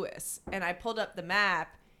St. Louis, and I pulled up the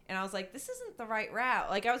map, and I was like, this isn't the right route.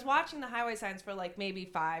 Like, I was watching the highway signs for, like, maybe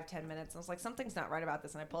 5-10 minutes, and I was like, something's not right about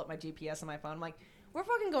this. And I pull up my GPS on my phone. I'm like, we're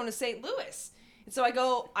fucking going to St. Louis. And so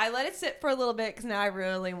I let it sit for a little bit because now I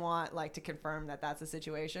really want, like, to confirm that that's the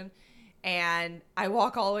situation. And I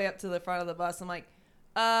walk all the way up to the front of the bus. I'm like,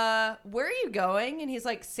 where are you going? And he's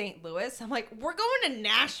like, St. Louis. I'm like, we're going to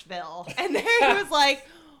Nashville. And then he was like,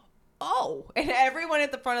 oh. And everyone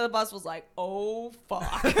at the front of the bus was like, oh, fuck.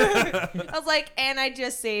 I was like, and I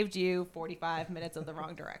just saved you 45 minutes of the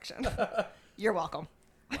wrong direction. You're welcome.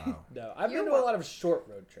 Wow. No, I've been to a lot of short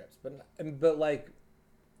road trips, but like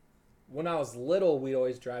when I was little, we'd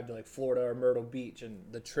always drive to like Florida or Myrtle Beach, and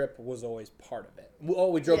the trip was always part of it.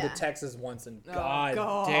 We drove Yeah. to Texas once, and Oh, God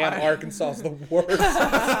God. damn, Arkansas is the worst.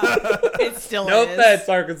 It still No is. offense,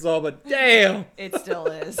 Arkansas, but damn. It still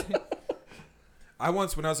is. I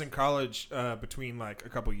once, when I was in college, between like a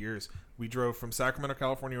couple years, we drove from Sacramento,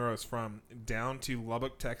 California, where I was from, down to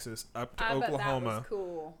Lubbock, Texas, up to I bet that Oklahoma, was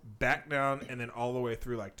cool. back down, and then all the way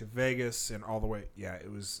through like to Vegas and all the way. Yeah,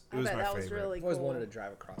 it was I my bet that favorite. was really I've always cool. wanted to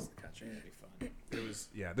drive across the country. It'd be fun. It was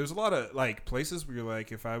there's a lot of like places where you're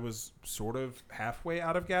like, if I was sort of halfway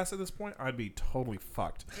out of gas at this point, I'd be totally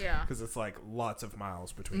fucked. Yeah. Because it's like lots of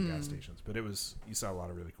miles between gas stations. But you saw a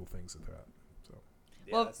lot of really cool things at that. So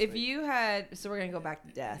Yeah, Well, that's if sweet. you had, so we're going to go back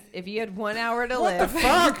to death. If you had 1 hour to what live. the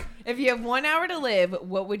fuck? If you have 1 hour to live,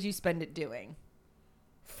 what would you spend it doing?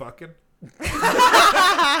 Fucking.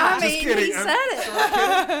 I Just mean, kidding. he I'm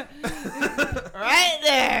said it. Right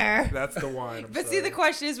there. That's the wine. But see, the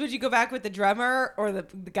question is, would you go back with the drummer or the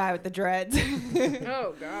guy with the dreads?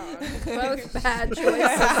 Oh God, both bad choices in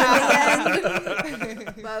the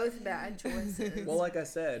end. Both bad choices. Well, like I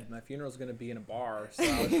said, my funeral's gonna be in a bar, so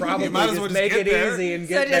I would probably might as well just just make get it there. easy and So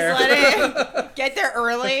get just there. let it get there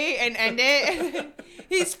early and end it.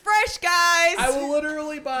 He's fresh, guys. I will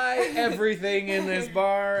literally buy everything in this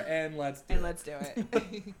bar and let's do Let's do it.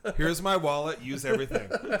 Here's my wallet. Use everything.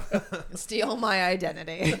 Steal my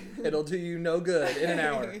identity. it. It'll do you no good in an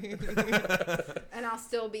hour. And I'll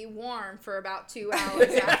still be warm for about 2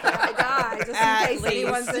 hours after I die, just in At case least.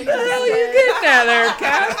 anyone's What the hell you interested. getting at there,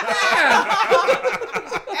 Cass?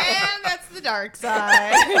 And that's the dark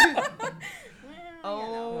side.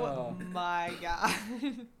 Oh my god.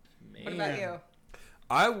 What about you?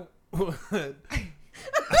 I I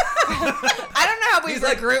don't know how we He's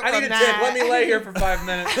like, regroup I need a from tip. that. Let me lay here for 5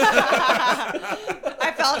 minutes.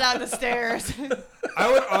 I fell down the stairs.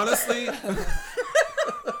 I would honestly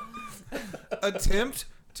attempt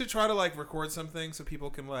to try to like record something so people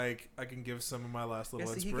can like I can give some of my last little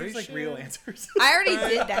He gives inspiration. like real answers. I already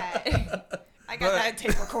did that. I got But- that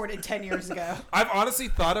tape recorded 10 years ago. I've honestly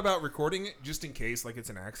thought about recording it just in case like it's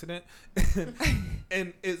an accident,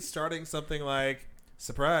 and it's starting something like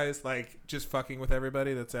surprise, like just fucking with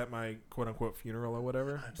everybody that's at my quote unquote funeral or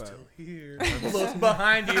whatever. I'm But- still here. Look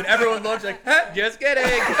behind you, and everyone looks like, huh, just kidding.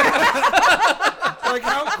 like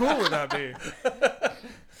how cool would that be?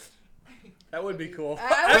 That would be cool. I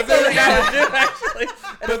That's would something say I would do, actually.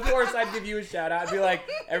 And of course, I'd give you a shout out. I'd be like,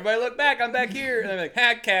 everybody look back, I'm back here. And I'd be like,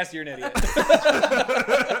 ha, Cass, you're an idiot.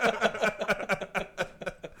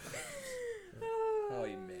 Oh,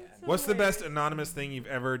 you man. What's the best anonymous thing you've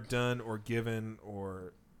ever done or given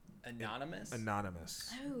or Anonymous?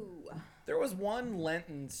 anonymous? Ooh. There was one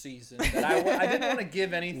Lenten season that I didn't want to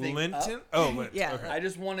give anything Linton? up. Oh, Lint. Yeah. Okay. I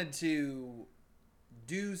just wanted to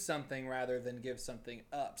do something rather than give something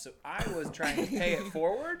up. So I was trying to pay it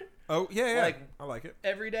forward Oh, yeah, yeah. Like- I like it.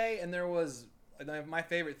 every day, and there was my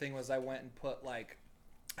favorite thing was I went and put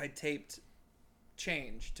I taped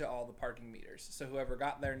change to all the parking meters. So whoever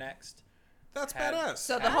got there next. That's Had- badass.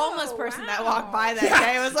 So the homeless Oh, person that wow. walked by that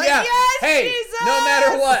day was like, Yeah. yes, Hey, Jesus! no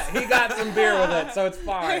matter what, he got some beer with it, so it's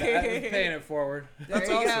fine. I was paying it forward. That's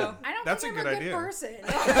There you awesome. go. I don't That's think a I'm good a good idea. person.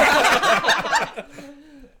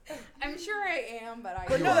 I'm sure I am, but I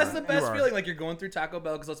But You no, are. that's the You best are. feeling. Like you're going through Taco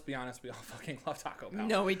Bell, because let's be honest, we all fucking love Taco Bell.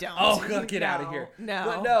 No, we don't. Oh, God, get out of No, here. No.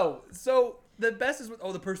 But no, so the best is when,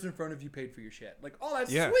 the person in front of you paid for your shit. Like, oh,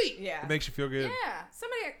 that's Yeah. sweet. Yeah. It makes you feel good. Yeah,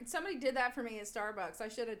 somebody did that for me at Starbucks. I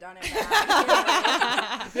should have done it.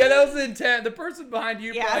 Back. Yeah, that was the intent. The person behind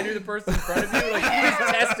you Yeah. probably knew the person in front of you. Like, he was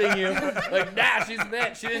testing you. Like, nah, she's a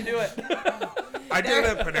bitch. She didn't do it. I did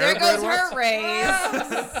it at Panera There Bread goes once. her raise.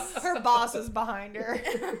 Her boss is behind her.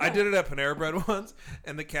 I did it at Panera Bread once,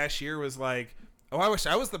 and the cashier was like, "Oh, I wish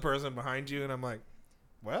I was the person behind you," and I'm like,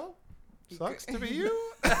 "Well, sucks to be you."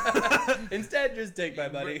 Instead, just take my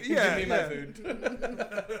money. Yeah, Give me my yeah.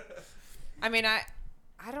 food. I mean, I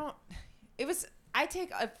don't. It was. I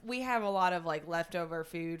take. If we have a lot of like leftover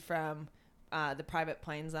food from the private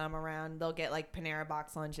planes that I'm around, they'll get like Panera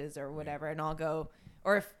box lunches or whatever, and I'll go.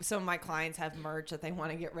 Or if some of my clients have merch that they want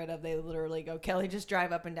to get rid of, they literally go, Kelly, just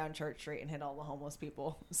drive up and down Church Street and hit all the homeless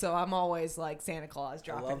people. So I'm always like Santa Claus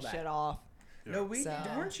dropping love that. shit off. No, So-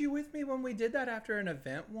 weren't you with me when we did that after an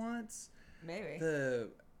event once? Maybe. Do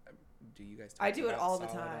you guys? I talk do it about all the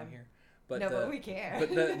solid on time. Here? No, but we can't. But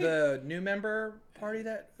the new member party,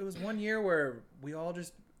 that it was one year where we all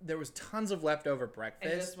just there was tons of leftover And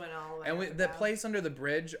breakfast, just went all the way and up the down. place under the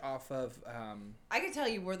bridge off of I can tell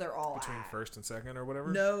you where they're all Between at. first and second or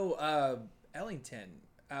whatever. Ellington.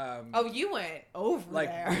 Oh, you went over like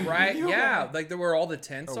there. right, You yeah, went. like there where all the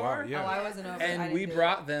tents Oh, wow, are. yeah. Oh, I wasn't over. I And didn't we do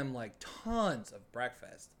brought them like tons of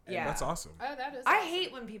breakfast. And Yeah. That's awesome. Oh, that is. I awesome.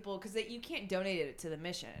 hate when people because you can't donate it to the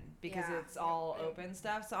mission because Yeah. it's all open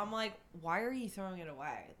stuff. So I'm like, why are you throwing it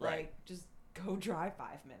away? Right. Like, just go drive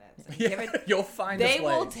 5 minutes. And Yeah, give it. you'll find They a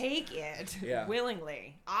will place. take it Yeah.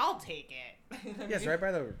 willingly. I'll take it. Yeah, it's right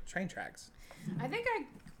by the train tracks. I think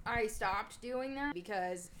I stopped doing that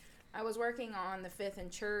because I was working on the 5th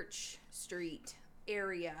and Church Street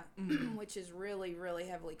area, which is really, really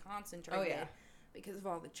heavily concentrated. Oh, yeah. Because of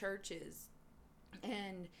all the churches.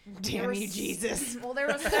 And Damn there you, was- Jesus. Well, there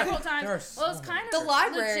were several times. There are well, it's so kind of The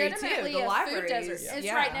library, too. legitimately The a food libraries. desert. Yeah. It's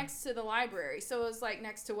Yeah. right next to the library, so it was like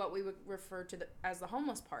next to what we would refer to as the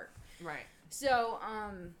homeless park. Right. So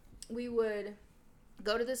we would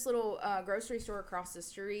go to this little grocery store across the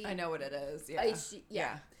street. I know what it is. Yeah.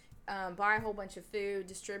 Yeah. buy a whole bunch of food,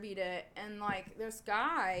 distribute it, and like this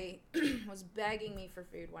guy was begging me for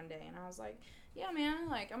food one day, and I was like, yeah, man,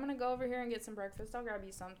 like I'm gonna go over here and get some breakfast. I'll grab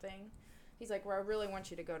you something. He's like, well, I really want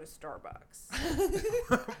you to go to Starbucks.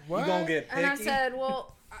 What? You gonna get picky? And I said,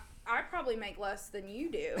 well, I probably make less than you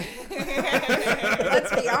do.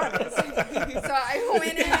 Let's be honest. So I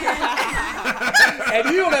went in. And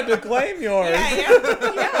you don't have to claim yours.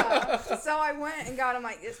 Yeah. So I went and got him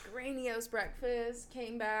like this grandiose breakfast,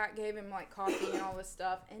 came back, gave him like coffee and all this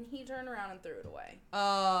stuff, and he turned around and threw it away.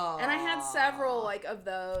 Oh. And I had several like of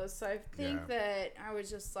those. So I think that I was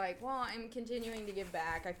just like, well, I'm continuing to give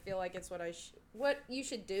back. I feel like it's what what you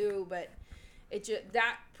should do, but it just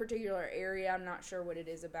that particular area, I'm not sure what it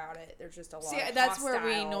is about it. There's just a lot. See, of that's where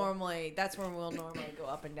hostile. we'll normally go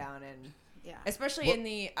up and down, and Yeah. especially in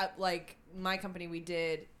the like my company, we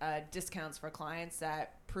did discounts for clients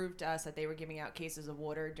that proved to us that they were giving out cases of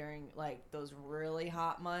water during like those really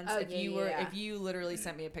hot months. Oh, If you literally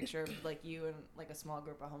sent me a picture of like you and like a small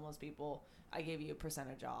group of homeless people, I gave you a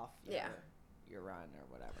percentage off. Your run or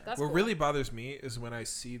whatever. That's What cool. really bothers me is when I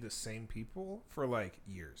see the same people for like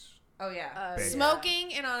years. Oh yeah, Big.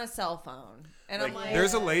 smoking and on a cell phone, and I'm like,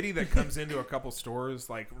 there's a lady that comes into a couple stores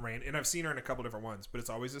like and I've seen her in a couple different ones, but it's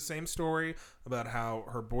always the same story about how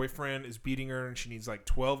her boyfriend is beating her and she needs like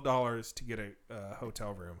 $12 to get a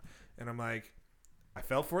hotel room, and I'm like, I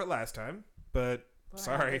fell for it last time, but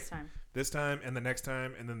sorry, this time and the next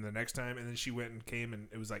time and then the next time, and then she went and came and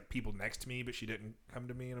it was like people next to me, but she didn't come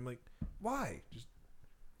to me, and I'm like, why? Just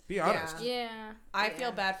be honest. Yeah. I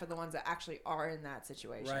feel bad for the ones that actually are in that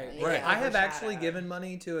situation. Right. Yeah. I have actually given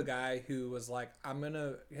money to a guy who was like,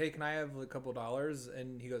 hey, can I have a couple dollars?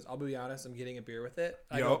 And he goes, I'll be honest, I'm getting a beer with it.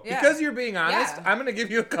 I go, Yeah. because you're being honest, Yeah. I'm going to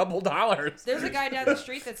give you a couple dollars. There's a guy down the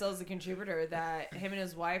street that sells the contributor that him and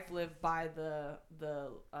his wife live by the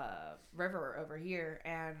river over here,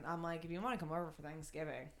 and I'm like, if you want to come over for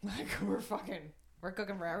Thanksgiving, like we're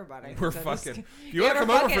cooking for everybody. We're So fucking. just- If you want to we're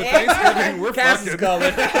come over for fucking- Thanksgiving, we're Cass is fucking.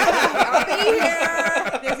 coming. I'll be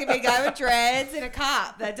here. There's gonna be a guy with dreads and a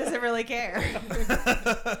cop that doesn't really care.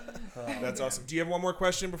 That's awesome. Do you have one more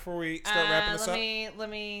question before we start wrapping this up? Let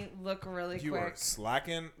me look really You quick. are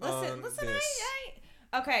slacking Listen, this.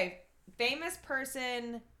 okay. Famous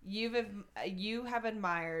person you have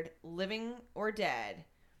admired, living or dead,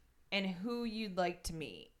 and who you'd like to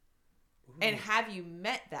meet. And have you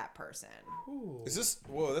met that person? Is this?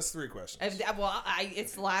 Whoa, that's 3 questions.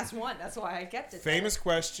 It's the last one. That's why I kept it. Famous there.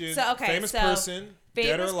 question. So, okay, famous so person,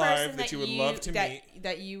 dead or Famous alive, person that you would love to meet.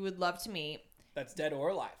 That you would love to meet. That's dead or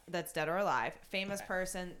alive. That's dead or alive. Famous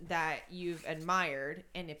person that you've admired,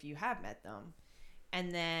 and if you have met them.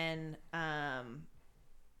 And then,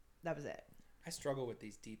 that was it. I struggle with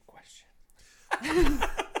these deep questions.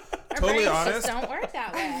 Totally brains honest. just don't work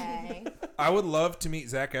that way. I would love to meet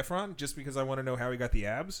Zac Efron just because I want to know how he got the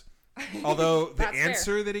abs. Although the That's fair.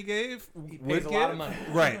 answer that he gave pays a lot of money.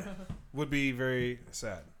 Right, would be very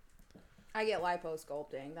sad. I get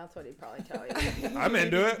liposculpting. That's what he'd probably tell you. I'm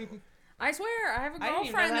into it. I swear, I have a I didn't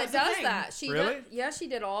even know girlfriend that that was a does thing. that. She Really? she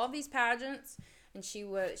did all of these pageants, and she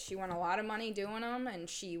won a lot of money doing them, and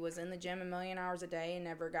she was in the gym a million hours a day and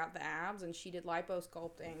never got the abs, and she did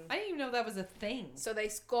liposculpting. I didn't even know that was a thing. So they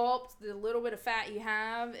sculpt the little bit of fat you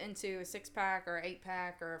have into a 6-pack or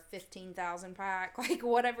 8-pack or a 15,000 pack, like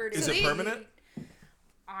whatever it is. Is it permanent?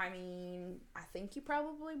 I mean, I think you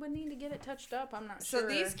probably would need to get it touched up. I'm not sure. So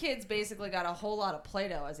these kids basically got a whole lot of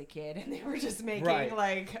Play-Doh as a kid, and they were just making Right.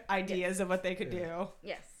 like ideas of what they could do.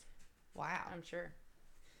 Yes, Wow. I'm sure.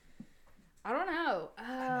 I don't know.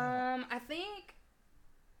 I think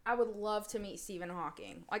I would love to meet Stephen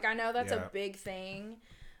Hawking. Like, I know that's Yeah. a big thing.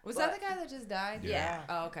 Was But- that the guy that just died? Yeah.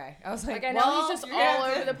 Oh, okay. I was like, Like, I know well, he's just you're gonna all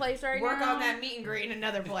have over to the place right work now. on that meet and greet in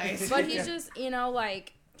another place. But he's just,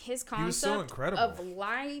 like, his He was so concept incredible. of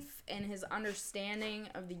life and his understanding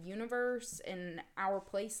of the universe and our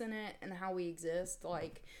place in it and how we exist.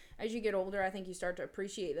 Like, as you get older, I think you start to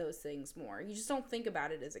appreciate those things more. You just don't think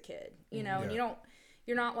about it as a kid, you know? And Yeah.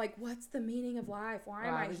 you're not like, what's the meaning of life? Why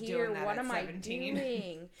am Well, I I was here? doing that What at am I 17.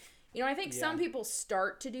 doing? You know, I think some people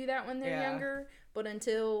start to do that when they're Yeah. younger, but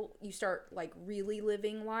until you start like really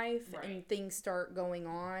living life Right. and things start going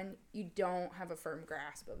on, you don't have a firm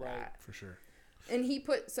grasp of Right. that. For sure. And he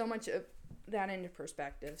put so much of that into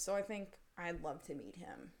perspective. So I think I'd love to meet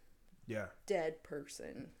him. Yeah. Dead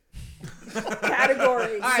person.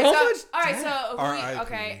 Categories. All right, So so, much all right, so R.I.P.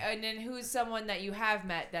 okay, and then who's someone that you have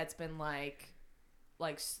met that's been like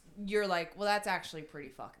you're like, well, that's actually pretty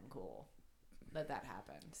fucking cool that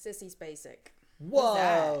happened. Sissy Spacek. Whoa.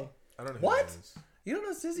 that? I don't know who What? that is. You don't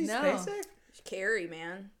know Sissy No. Spacek? Carrie,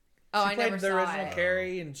 man. Oh, She I played never the saw original it.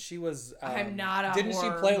 Carrie, and she was. I'm not a Didn't she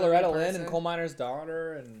horror play movie Loretta Lynn person. and Coal Miner's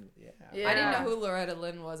Daughter? And Yeah. I didn't know who Loretta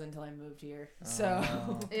Lynn was until I moved here.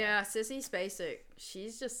 So Yeah, Sissy Spacek.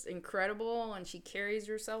 She's just incredible, and she carries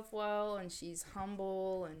herself well, and she's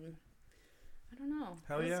humble, and I don't know.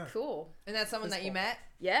 Hell It's yeah. cool. and that's someone that you met?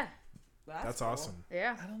 Yeah, That's cool. awesome.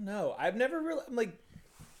 yeah. I don't know. I've never really. I'm like,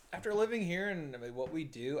 after living here and what we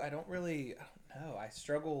do, I don't know. I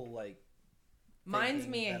struggle like. Mine's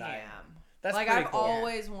thinking Mia that I- Hamm. That's like pretty I've cool.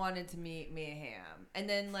 always wanted to meet Mia Hamm, and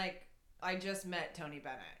then like I just met Tony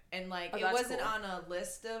Bennett, and like Oh, it that's wasn't cool. on a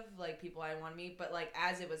list of like people I want to meet, but like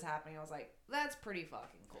as it was happening, I was like, that's pretty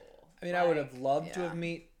fucking cool. I mean, I would have Like, loved to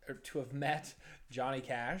yeah. have met Johnny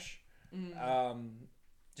Cash.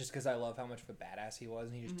 Just because I love how much of a badass he was,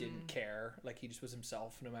 and he just didn't care. Like he just was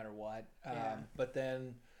himself no matter what. Yeah. But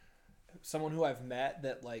then someone who I've met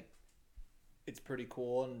that like it's pretty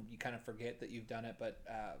cool, and you kind of forget that you've done it. But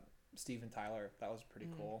Steven Tyler, that was pretty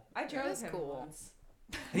cool. I drove is him cool. once.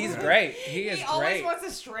 He's great. He is always great. wants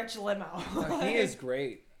to stretch limo. He is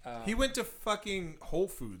great. He went to fucking Whole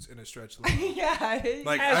Foods in a stretch limo. Yeah.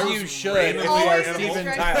 Like As I you was should randomly if you are at a Whole Steven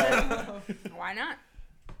Foods. Tyler. Why not?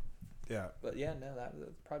 Yeah, But yeah, no, that's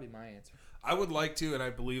probably my answer. I would like to, and I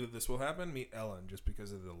believe that this will happen. Meet Ellen, just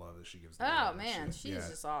because of the love that she gives. The Oh world and man, shit. she's Yeah.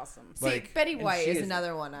 just awesome. See, Like, Betty and White she is is-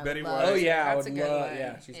 another one I Betty would White. love. Oh yeah, I That's would a good love. one.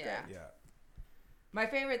 Yeah, she's Yeah. great. Yeah. My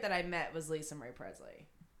favorite that I met was Lisa Marie Presley.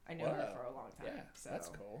 I knew her Whoa. for a long time. Yeah, so that's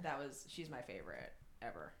cool. She's my favorite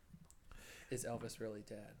ever. Is Elvis really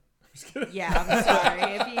dead? I'm just kidding. Yeah, I'm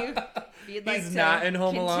sorry. If you'd like He's to not in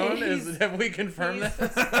Home Alone. continue- Have we confirmed he's-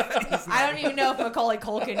 that? I don't even know if Macaulay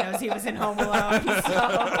Culkin knows he was in Home Alone.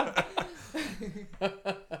 So.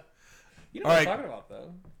 You know All what right. I'm talking about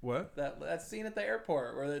though. What? That scene at the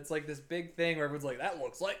airport where it's like this big thing where everyone's like, "That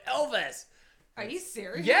looks like Elvis." Are you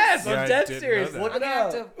serious? Yes, Yeah, I I'm dead didn't serious. know that. Look I'm it gonna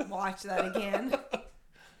up. have to watch that again.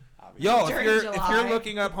 Y'all, During if July. you're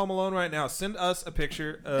looking up Home Alone right now, send us a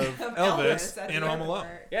picture of Of Elvis at in the Home Alone.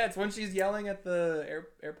 airport. Yeah, it's when she's yelling at the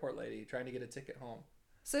airport lady trying to get a ticket home.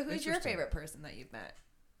 So who's your Interesting. favorite person that you've met?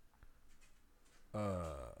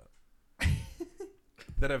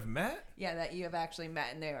 That I've met. Yeah, that you have actually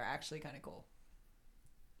met and they were actually kind of cool.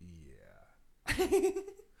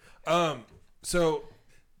 Yeah. So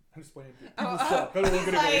I'm just waiting.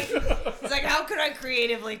 It's like, how could I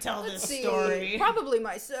creatively tell this story? Probably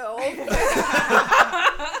myself.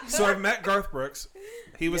 So I've met Garth Brooks.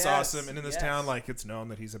 He was Yes, awesome, and in this yes. town, like it's known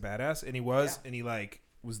that he's a badass, and he was, and he like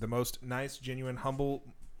was the most nice, genuine, humble,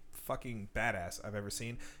 fucking badass I've ever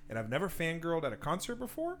seen. And I've never fangirled at a concert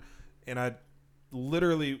before, and I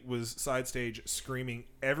literally was side stage screaming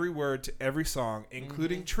every word to every song,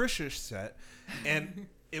 including Trisha's set, and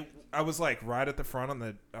I was like right at the front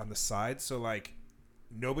on the side, so like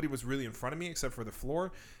nobody was really in front of me except for the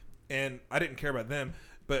floor, and I didn't care about them.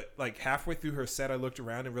 But like halfway through her set, I looked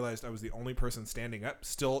around and realized I was the only person standing up,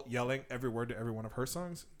 still yelling every word to every one of her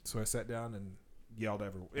songs. So I sat down and yelled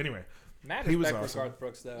every. Anyway, Mad He was respect awesome. for Garth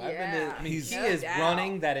Brooks though. Yeah. I mean, He's- he No is doubt.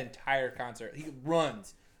 running that entire concert. He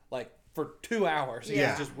runs like for 2 hours.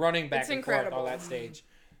 Yeah. He's just running back It's and forth incredible. on that stage.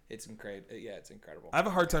 It's incredible. Yeah, it's incredible. I have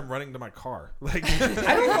a hard time running to my car. Like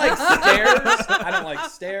I don't like stairs. I don't like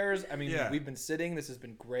stairs. I mean, Yeah. we've been sitting. This has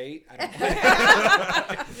been great. I don't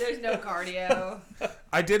like There's no cardio.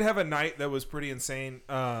 I did have a night that was pretty insane,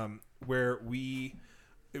 where we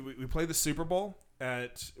played the Super Bowl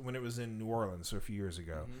when it was in New Orleans, so a few years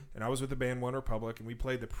ago, and I was with the band One Republic, and we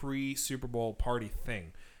played the pre-Super Bowl party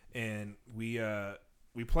thing, and we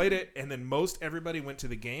played it, and then most everybody went to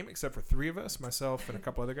the game except for 3 of us, myself and a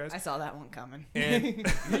couple other guys. I saw that one coming. And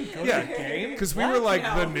yeah, because we were like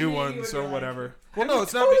No, the new you ones would or like- whatever. Well, no,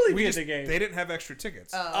 it's not. totally We be at just the game. they didn't have extra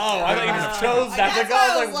tickets. Oh, I thought you just chose that. That's Like, what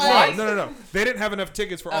I I was was like. like, No. They didn't have enough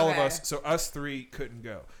tickets for all of Okay. us, so us 3 couldn't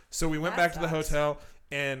go. So we went That back to the sucks. hotel,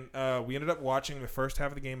 and we ended up watching the first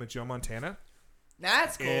half of the game with Joe Montana.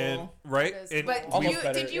 That's cool. And right, That is and but Almost you,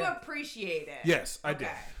 better, did you yeah. appreciate it? yes, I did.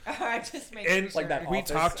 Okay. I just made And sure. Like that We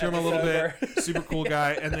Office talked to him a little episode bit. where- Super cool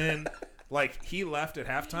guy, and then like he left at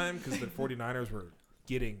halftime because the 49ers were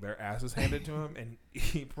getting their asses handed to him, and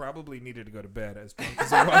he probably needed to go to bed as drunk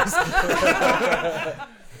as he was.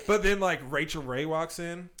 But then like Rachel Ray walks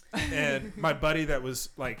in, and my buddy that was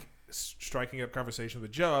like striking up conversation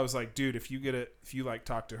with Joe, I was like, dude, if you like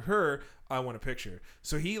talk to her, I want a picture.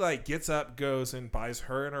 So he like gets up, goes and buys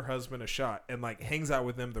her and her husband a shot, and like hangs out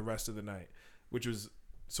with them the rest of the night, which was.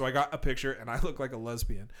 So I got a picture, and I look like a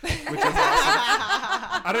lesbian, which is awesome.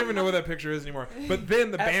 I don't even know where that picture is anymore. But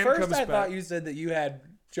then the At band first, comes I back. thought you said that you had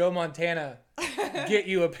Joe Montana get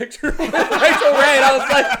you a picture of Rachel Ray, and I was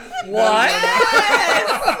like, what?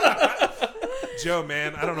 Joe,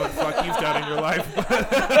 man, I don't know what the fuck you've done in your life.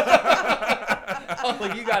 Oh,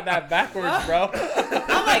 like you got that backwards, bro.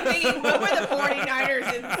 I'm like thinking, what were the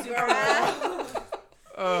 49ers in the Super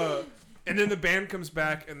Bowl? And then the band comes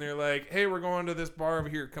back and they're like, hey, we're going to this bar over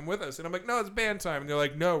here. Come with us. And I'm like, no, it's band time. And they're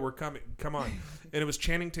like, no, we're coming. Come on. And it was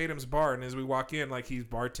Channing Tatum's bar. And as we walk in, like he's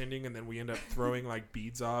bartending and then we end up throwing like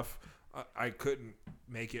beads off. I couldn't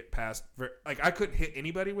make it past. Like I couldn't hit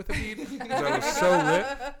anybody with a bead because I was so lit.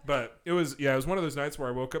 But it was one of those nights where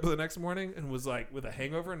I woke up the next morning and was like with a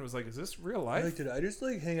hangover and was like, is this real life? Like, did I just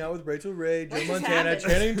like hang out with Rachel Ray, Joe just Montana, happened?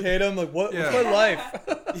 Channing Tatum? Like, what's my life?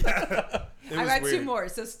 Yeah. It I was got weird. two more.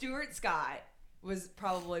 So Stuart Scott was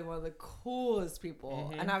probably one of the coolest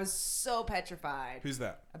people, and I was so petrified Who's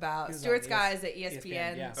that? about He was Stuart on Scott is at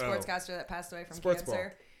ESPN, yeah. sportscaster that passed away from Sports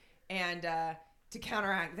cancer, and to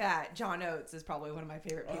counteract that, John Oates is probably one of my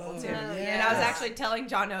favorite people too. yeah. And I was actually telling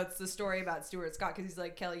John Oates the story about Stuart Scott because he's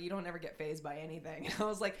like, Kelly, you don't ever get fazed by anything. And I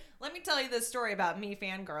was like, let me tell you this story about me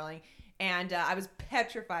fangirling, and I was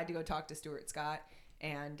petrified to go talk to Stuart Scott,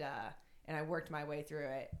 and I worked my way through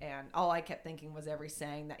it, and all I kept thinking was every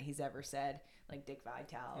saying that he's ever said. Like Dick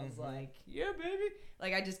Vitale was like, yeah, baby.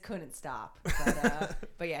 Like, I just couldn't stop.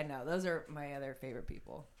 But yeah, no, those are my other favorite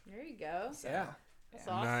people. There you go. Yeah. That's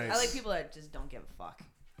awesome. Nice. I like people that just don't give a fuck.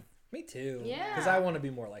 Me too. Yeah. Because I want to be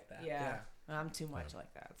more like that. Yeah. I'm too much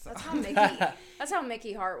like that. So. That's how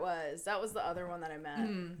Mickey Hart was. That was the other one that I met.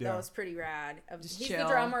 Yeah. That was pretty rad. Just He's chill.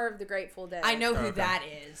 the drummer of the Grateful Dead. I know who Okay. that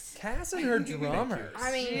is. Cass and her drummers.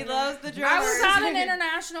 I mean, She loves the I drummers. was at an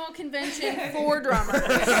international convention for drummers,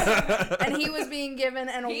 and he was being given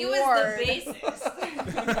an He award. was the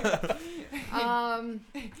bassist.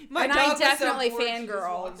 My and dog I was so definitely bored, she just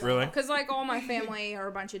fangirled. walked Really? Because, like, all my family are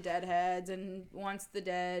a bunch of deadheads, and once the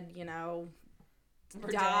dead, We're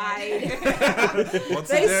died, Once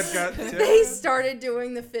the they, dead got they started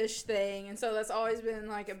doing the fish thing. And so that's always been,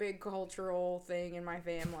 like, a big cultural thing in my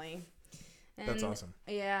family. And That's awesome.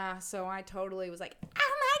 Yeah, so I totally was like,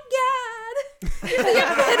 oh my God, you're the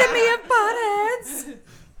epitome of buttheads.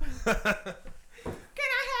 Can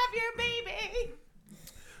I have your baby?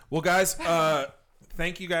 Well, guys,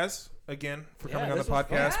 thank you guys again for coming on the this was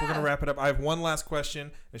podcast. fun. We're going to wrap it up. I have one last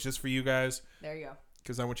question. It's just for you guys There you go.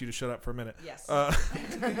 because I want you to shut up for a minute. Yes.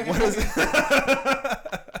 What is it?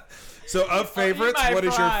 So, of favorites, my what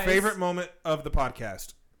is your fries. favorite moment of the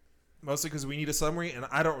podcast? Mostly because we need a summary, and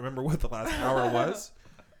I don't remember what the last hour was.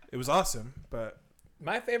 It was awesome, but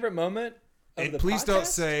My favorite moment of and the please don't podcast?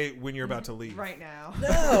 say when you're about to leave. Right now.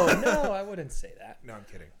 No, I wouldn't say that. No, I'm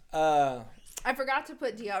kidding. I forgot to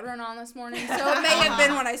put deodorant on this morning, so it may have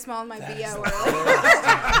been when I smelled my BO earlier.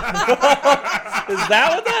 Is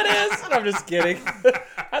that what that is? I'm just kidding.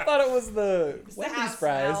 I thought it was the Wendy's house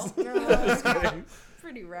fries. smell. No,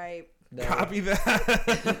 pretty ripe. No. Copy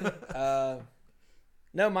that.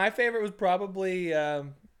 No, my favorite was probably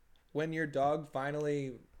when your dog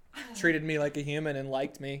finally treated me like a human and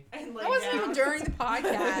liked me. And That wasn't even during the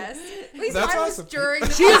podcast. At least That's mine awesome. was during the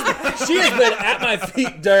She has been at my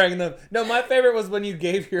feet during them. No, my favorite was when you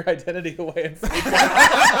gave your identity away. And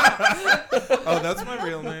Oh, that's my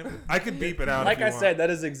real name. I could beep it out. like if you I want. said, that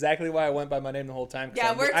is exactly why I went by my name the whole time. 'cause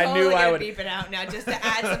Yeah, we're I totally knew I gonna would. beep it out now just to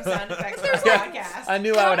add some sound effects to the podcast. I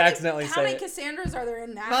knew I would accidentally How say many it. Cassandras are there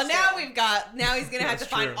in Nashville? Well, now he's gonna have That's to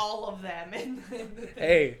find true. all of them.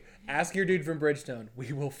 Hey, ask your dude from Bridgestone.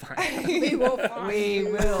 We will find him. We will find We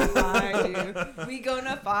you. will find you. We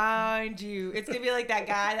gonna find you. It's gonna be like that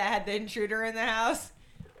guy that had the intruder in the house,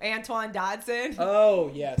 Antoine Dodson. Oh,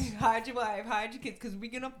 yes. Hide your wife, hide your kids, because we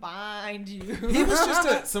gonna find you. He was just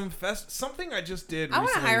at something I just did. I want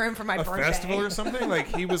to recently. hire him for my a birthday. festival or something. Like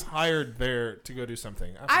he was hired there to go do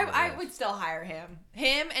something. forget what it I was. would still hire him.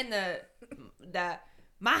 Him and the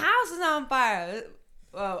my house is on fire.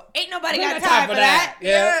 Well, ain't nobody We got time for that.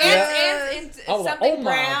 Yeah. And I was like, something oh my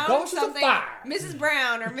Brown, gosh, it's a something fire. Mrs.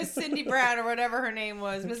 Brown or Miss Cindy Brown or whatever her name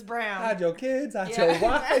was, Miss Brown. Hide your kids, hide Yeah. your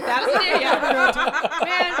wife. That was it, yeah.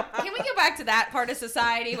 Man, can we go back to that part of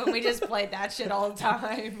society when we just played that shit all the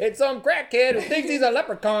time? It's some crackhead who thinks he's a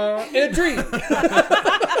leprechaun in a tree.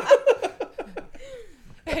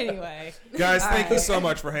 Anyway. Guys, thank you Alright. so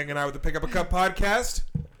much for hanging out with the Pick Up a Cup podcast.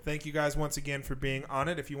 Thank you guys once again for being on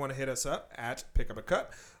it. If you want to hit us up at Pick Up a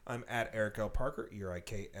Cup, I'm at Eric L. Parker,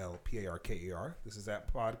 ERIKLPARKER. This is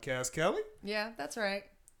at Podcast Kelly. Yeah, that's right.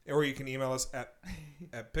 Or you can email us at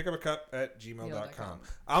pickupacup@gmail.com. Gmail.com.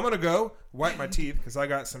 I'm going to go wipe my teeth because I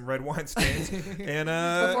got some red wine stains. And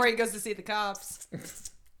Before he goes to see the cops.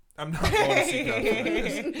 I'm not going to see cops.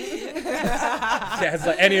 Yeah, it's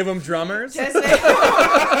like any of them drummers. Just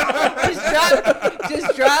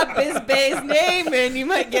drop Biz Bay's name and you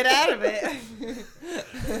might get out of it.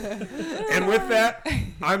 And with that,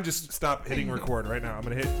 I'm just stop hitting record right now. I'm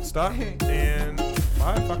gonna hit stop and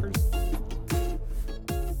bye, fuckers.